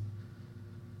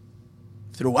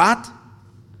 Through what?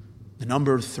 The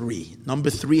number 3. Number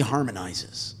 3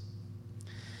 harmonizes.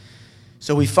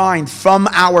 So we find from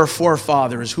our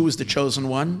forefathers, who is the chosen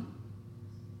one?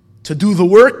 To do the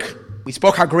work. We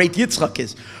spoke how great Yitzchak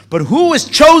is. But who is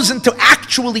chosen to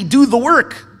actually do the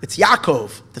work? It's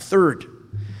Yaakov, the 3rd.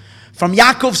 From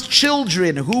Yaakov's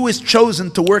children, who is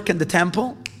chosen to work in the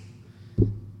temple?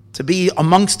 To be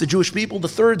amongst the Jewish people? The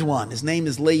 3rd one. His name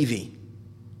is Levi.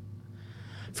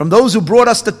 From those who brought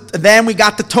us then we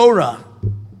got the Torah.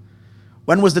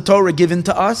 When was the Torah given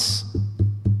to us?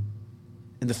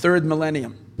 In the 3rd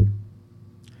millennium.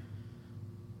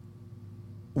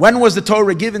 When was the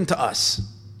Torah given to us?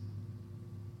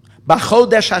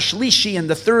 B'chodesh hashlishi, in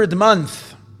the 3rd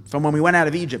month, from when we went out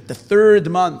of Egypt. The 3rd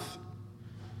month.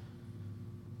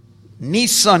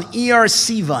 Nisan, Iyar,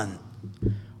 Sivan.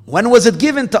 When was it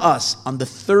given to us? On the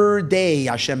 3rd day,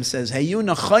 Hashem says, Heyu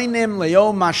nachaynim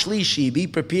leyom mashlishi, be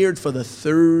prepared for the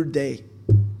 3rd day.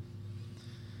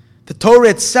 The Torah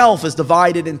itself is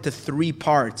divided into 3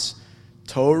 parts.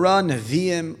 Torah,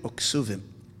 Nevi'im, Uksuvim.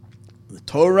 The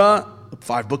Torah, the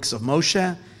 5 books of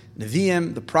Moshe,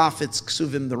 Nevi'im, the prophets,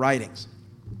 Ksuvim, the writings.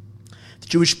 The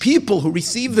Jewish people who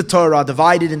received the Torah are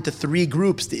divided into 3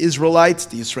 groups: the Israelites,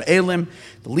 the Yisraelim,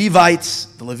 the Levites,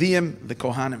 the Leviim, the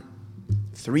Kohanim.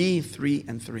 3, 3,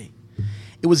 and 3.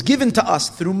 It was given to us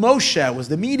through Moshe, was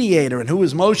the mediator. And who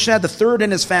was Moshe? The 3rd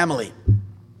in his family.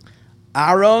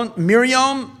 Aaron,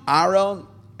 Miriam, Aaron,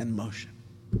 and Moshe.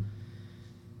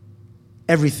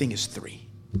 Everything is 3.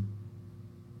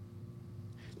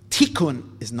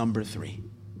 Tikkun is number 3.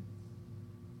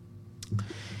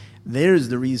 There's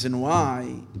the reason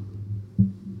why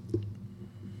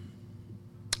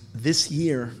this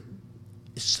year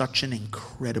is such an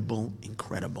incredible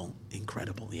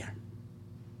year.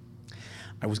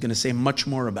 I was going to say much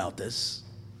more about this,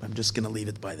 but I'm just going to leave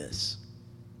it by this.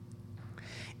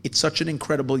 It's such an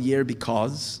incredible year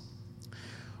because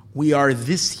we are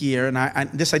this year,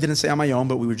 and this I didn't say on my own,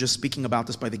 but we were just speaking about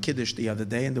this by the Kiddush the other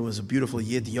day, and there was a beautiful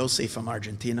Yid, Yosef from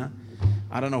Argentina.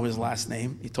 I don't know his last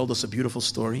name. He told us a beautiful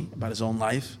story about his own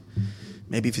life.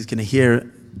 Maybe if he's going to hear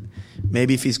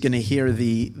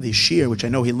the shir, which I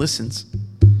know he listens.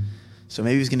 So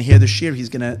maybe he's going to hear the shir. He's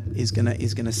going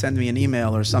to send me an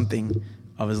email or something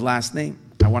of his last name.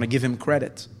 I want to give him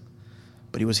credit,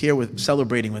 but he was here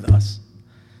celebrating with us.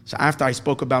 So after I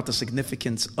spoke about the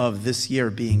significance of this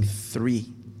year being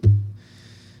 3,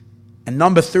 and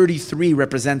number 33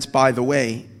 represents, by the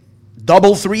way,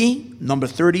 double 3. Number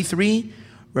 33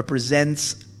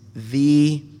 represents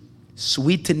the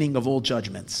sweetening of all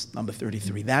judgments. Number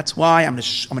 33. That's why I'm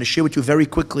going to share with you very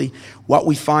quickly what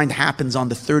we find happens on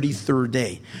the 33rd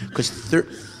day, because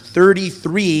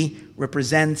 33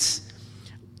 represents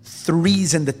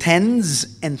 3s in the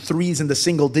tens and 3s in the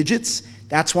single digits.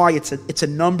 That's why it's a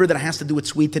number that has to do with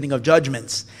sweetening of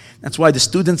judgments. That's why the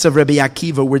students of Rabbi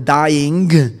Akiva were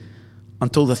dying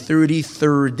until the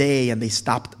 33rd day, and they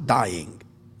stopped dying.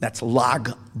 That's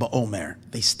Lag Ba'omer.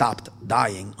 They stopped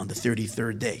dying on the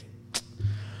 33rd day.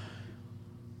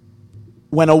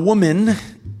 When a woman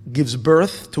gives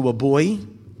birth to a boy,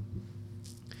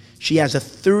 she has a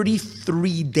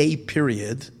 33-day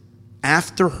period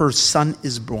after her son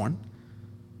is born.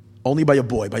 Only by a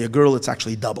boy. By a girl, it's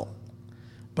actually double.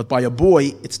 But by a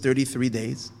boy, it's 33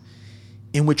 days,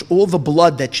 in which all the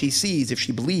blood that she sees, if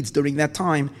she bleeds during that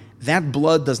time, that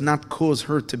blood does not cause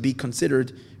her to be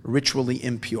considered ritually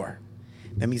impure.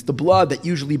 That means the blood that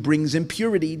usually brings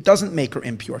impurity doesn't make her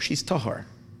impure. She's tahor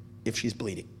if she's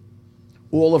bleeding.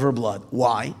 All of her blood.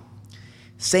 Why?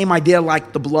 Same idea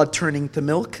like the blood turning to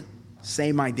milk.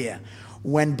 Same idea.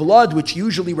 When blood, which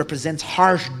usually represents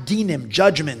harsh dinim,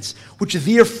 judgments, which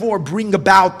therefore bring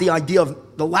about the idea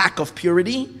of the lack of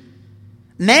purity,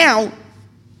 now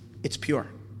it's pure.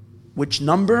 Which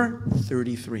number?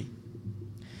 33.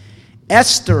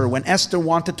 Esther, when Esther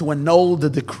wanted to annul the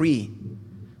decree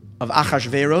of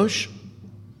Achashverosh,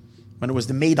 when it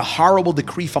was made a horrible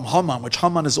decree from Haman, which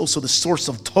Haman is also the source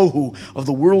of Tohu, of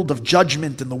the world of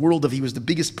judgment, and the world of, he was the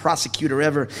biggest prosecutor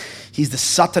ever. He's the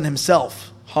Satan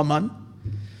himself, Haman.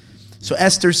 So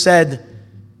Esther said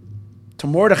to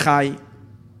Mordechai,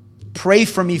 pray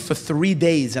for me for 3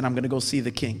 days and I'm going to go see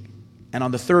the king. And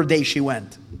on the third day she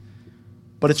went.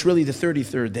 But it's really the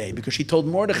 33rd day because she told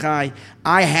Mordechai,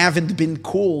 I haven't been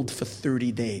called for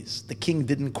 30 days. The king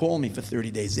didn't call me for 30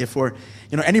 days. Therefore,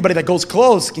 anybody that goes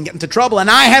close can get into trouble.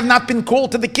 And I have not been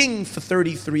called to the king for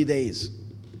 33 days.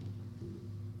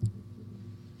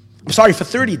 I'm sorry, for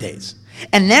 30 days.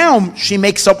 And now she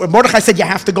makes up, Mordechai said, you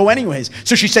have to go anyways.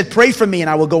 So she said, pray for me and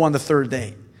I will go on the third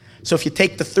day. So if you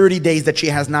take the 30 days that she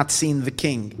has not seen the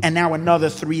king, and now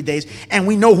another 3 days, and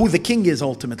we know who the king is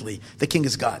ultimately. The king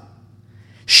is God.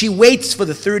 She waits for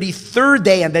the 33rd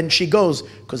day and then she goes,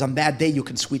 because on that day you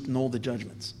can sweeten all the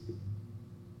judgments.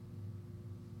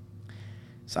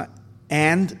 So,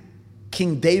 and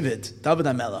King David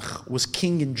HaMelech, was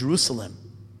king in Jerusalem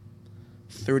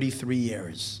 33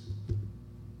 years.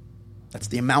 That's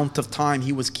the amount of time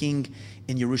he was king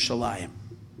in Yerushalayim.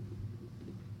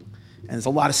 And there's a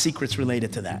lot of secrets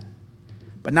related to that.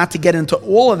 But not to get into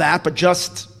all of that, but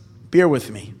just bear with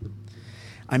me.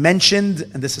 I mentioned,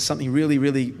 and this is something really,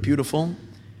 really beautiful,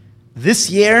 this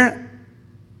year,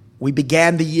 we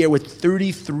began the year with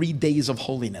 33 days of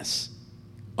holiness.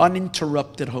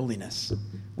 Uninterrupted holiness.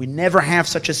 We never have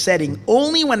such a setting.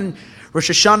 Only when Rosh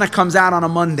Hashanah comes out on a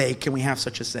Monday can we have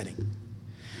such a setting.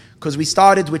 Because we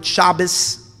started with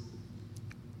Shabbos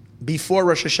before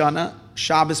Rosh Hashanah,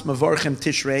 Shabbos Mevorchim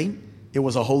Tishrei. It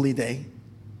was a holy day.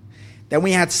 Then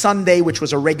we had Sunday, which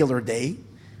was a regular day,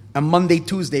 and Monday,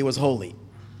 Tuesday was holy.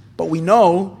 But we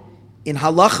know in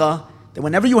halacha that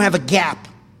whenever you have a gap,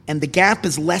 and the gap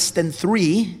is less than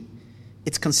 3,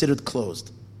 it's considered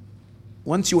closed.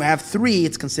 Once you have 3,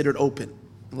 it's considered open.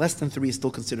 Less than 3 is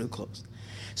still considered closed.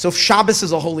 So if Shabbos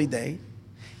is a holy day,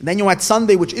 and then you had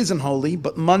Sunday, which isn't holy,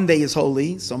 but Monday is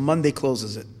holy, so Monday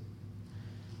closes it.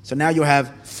 So now you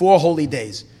have 4 holy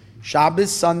days. Shabbos,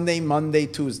 Sunday, Monday,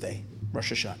 Tuesday,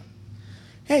 Rosh Hashanah.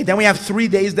 Hey, then we have 3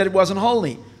 days that it wasn't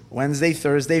holy. Wednesday,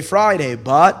 Thursday, Friday.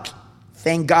 But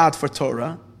thank God for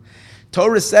Torah.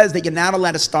 Torah says that you're not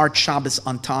allowed to start Shabbos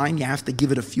on time. You have to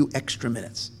give it a few extra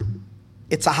minutes.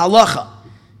 It's a halacha.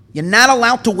 You're not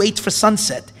allowed to wait for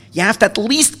sunset. You have to at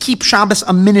least keep Shabbos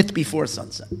a minute before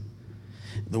sunset.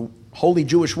 The holy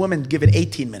Jewish women give it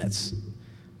 18 minutes.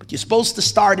 But you're supposed to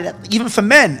start it, even for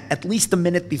men, at least a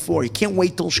minute before. You can't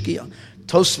wait till Shkia.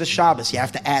 Tosfos Shabbos, you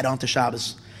have to add on to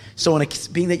Shabbos. So in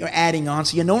being that you're adding on,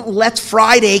 so you don't let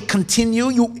Friday continue,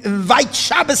 you invite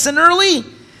Shabbos in early.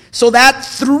 So that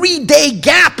 3-day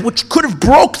gap, which could have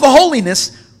broke the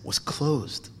holiness, was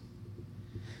closed.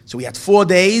 So we had 4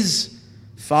 days,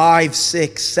 5,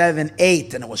 6, 7,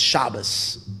 8, and it was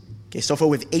Shabbos. Okay, so far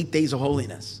we have 8 days of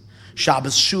holiness.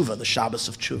 Shabbos Shuvah, the Shabbos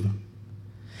of Tshuva.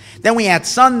 Then we had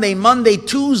Sunday, Monday,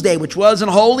 Tuesday, which wasn't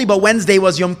holy, but Wednesday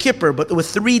was Yom Kippur. But there were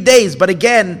 3 days. But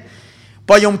again,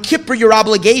 by Yom Kippur, your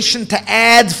obligation to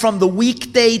add from the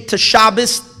weekday to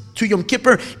Shabbos to Yom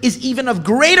Kippur is even of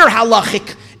greater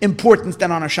halachic importance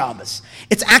than on a Shabbos.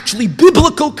 It's actually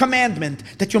biblical commandment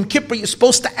that Yom Kippur you're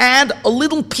supposed to add a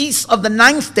little piece of the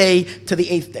 9th day to the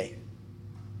 8th day.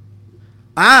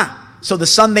 So the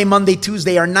Sunday, Monday,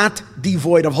 Tuesday are not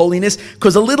devoid of holiness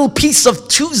because a little piece of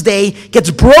Tuesday gets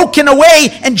broken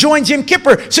away and joins Yom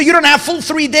Kippur. So you don't have full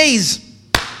 3 days.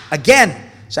 Again,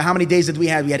 so how many days did we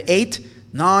have? We had 8,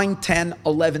 9, 10,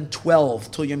 11,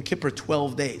 12. Till Yom Kippur,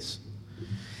 12 days.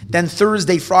 Then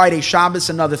Thursday, Friday, Shabbos,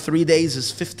 another 3 days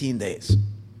is 15 days.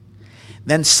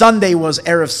 Then Sunday was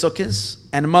Erev Sukkot,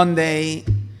 and Monday,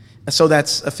 so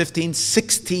that's 15,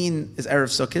 16 is Erev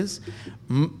Sukkot.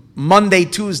 Monday,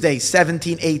 Tuesday,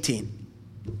 17, 18.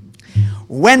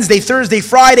 Wednesday, Thursday,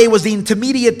 Friday was the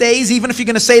intermediate days, even if you're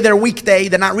going to say they're weekday.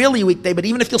 They're not really weekday, but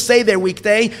even if you'll say they're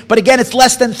weekday, but again, it's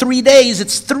less than 3 days.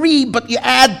 It's 3, but you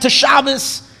add to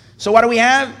Shabbos. So what do we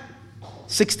have?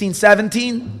 16,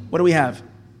 17. What do we have?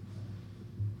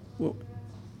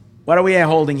 What are we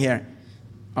holding here?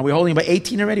 Are we holding by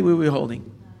 18 already? What are we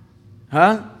holding?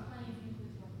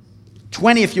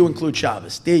 20 if you include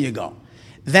Shabbos. There you go.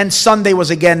 Then Sunday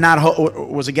was again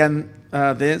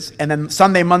this. And then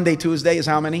Sunday, Monday, Tuesday is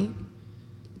how many?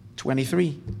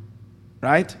 23.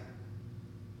 Right?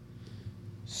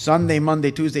 Sunday,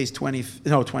 Monday, Tuesday is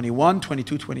 21,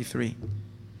 22, 23.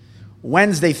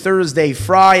 Wednesday, Thursday,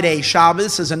 Friday,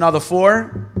 Shabbos is another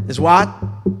 4. Is what?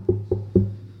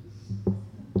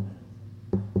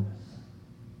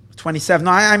 27.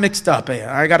 No, I mixed up.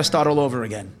 I got to start all over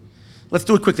again. Let's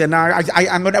do it quickly. Now,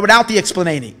 I'm without the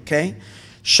explaining. Okay,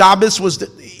 Shabbos was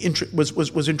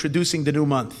introducing the new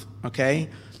month. Okay,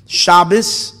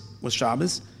 Shabbos was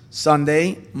Shabbos.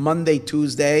 Sunday, Monday,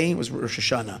 Tuesday was Rosh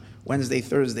Hashanah. Wednesday,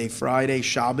 Thursday, Friday,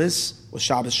 Shabbos was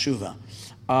Shabbos Shuvah.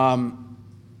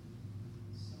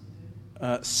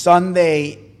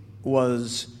 Sunday,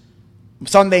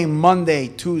 Monday,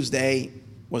 Tuesday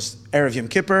was Erev Yom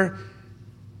Kippur.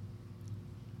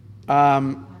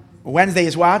 Wednesday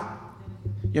is what?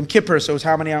 Yom Kippur. So it's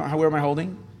how many? Where am I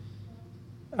holding?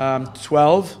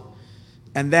 12.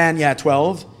 And then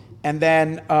 12. And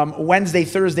then Wednesday,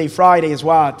 Thursday, Friday is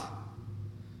what?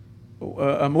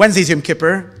 Wednesday's Yom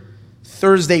Kippur.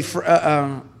 Thursday. You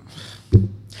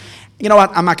know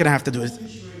what? I'm not going to have to do it.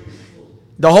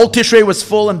 The whole Tishrei was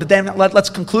full, and then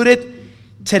let's conclude it.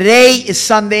 Today is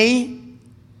Sunday,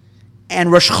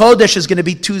 and Rosh Chodesh is going to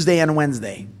be Tuesday and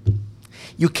Wednesday.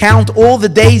 You count all the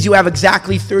days, you have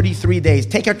exactly 33 days.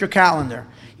 Take out your calendar,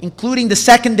 including the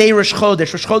second day, Rosh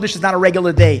Chodesh. Rosh Chodesh is not a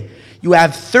regular day. You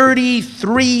have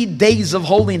 33 days of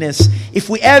holiness. If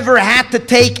we ever had to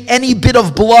take any bit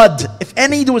of blood,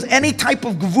 there was any type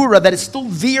of gevura that is still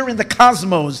there in the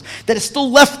cosmos, that is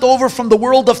still left over from the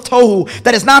world of Tohu,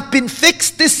 that has not been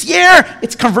fixed this year,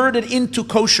 it's converted into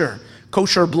kosher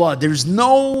blood. There's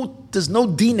no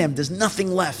dinim, there's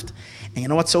nothing left. And you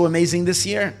know what's so amazing this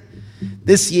year?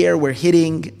 This year we're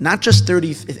hitting not just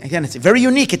 30, again, it's very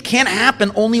unique. It can't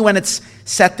happen only when it's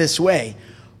set this way.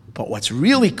 But what's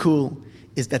really cool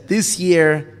is that this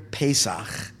year,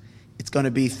 Pesach, it's going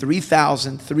to be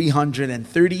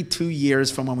 3,332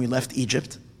 years from when we left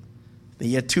Egypt. The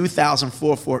year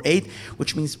 2048,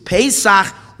 which means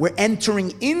Pesach, we're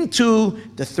entering into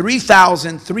the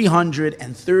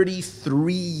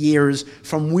 3,333 years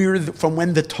from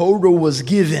when the Torah was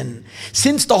given.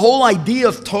 Since the whole idea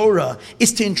of Torah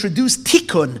is to introduce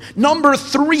Tikkun, number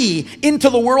 3,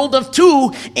 into the world of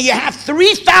 2, and you have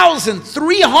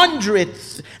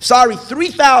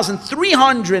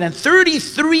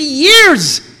 3,333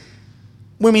 years,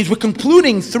 which means we're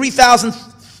concluding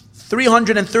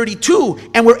 3,332,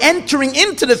 and we're entering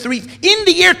into the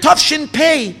the year Tafshin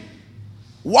Pei.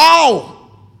 Wow,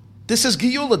 this is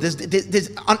Geula.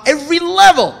 This on every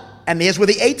level, and here's where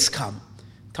the 8s come,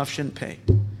 Tafshin Pei.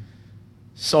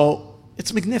 So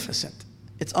it's magnificent.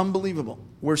 It's unbelievable.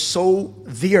 We're so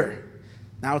there.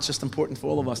 Now it's just important for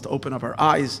all of us to open up our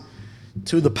eyes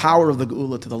to the power of the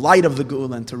Geula, to the light of the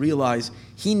Geula, and to realize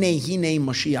Hine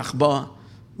Mashiach ba.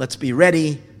 Let's be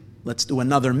ready. Let's do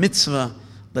another mitzvah.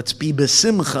 Let's be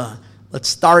besimcha. Let's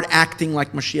start acting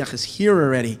like Mashiach is here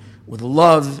already, with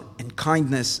love and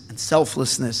kindness and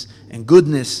selflessness and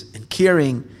goodness and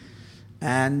caring,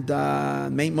 and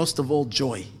most of all,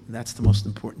 joy. That's the most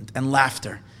important. And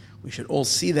laughter. We should all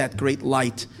see that great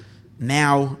light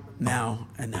now,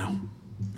 and now.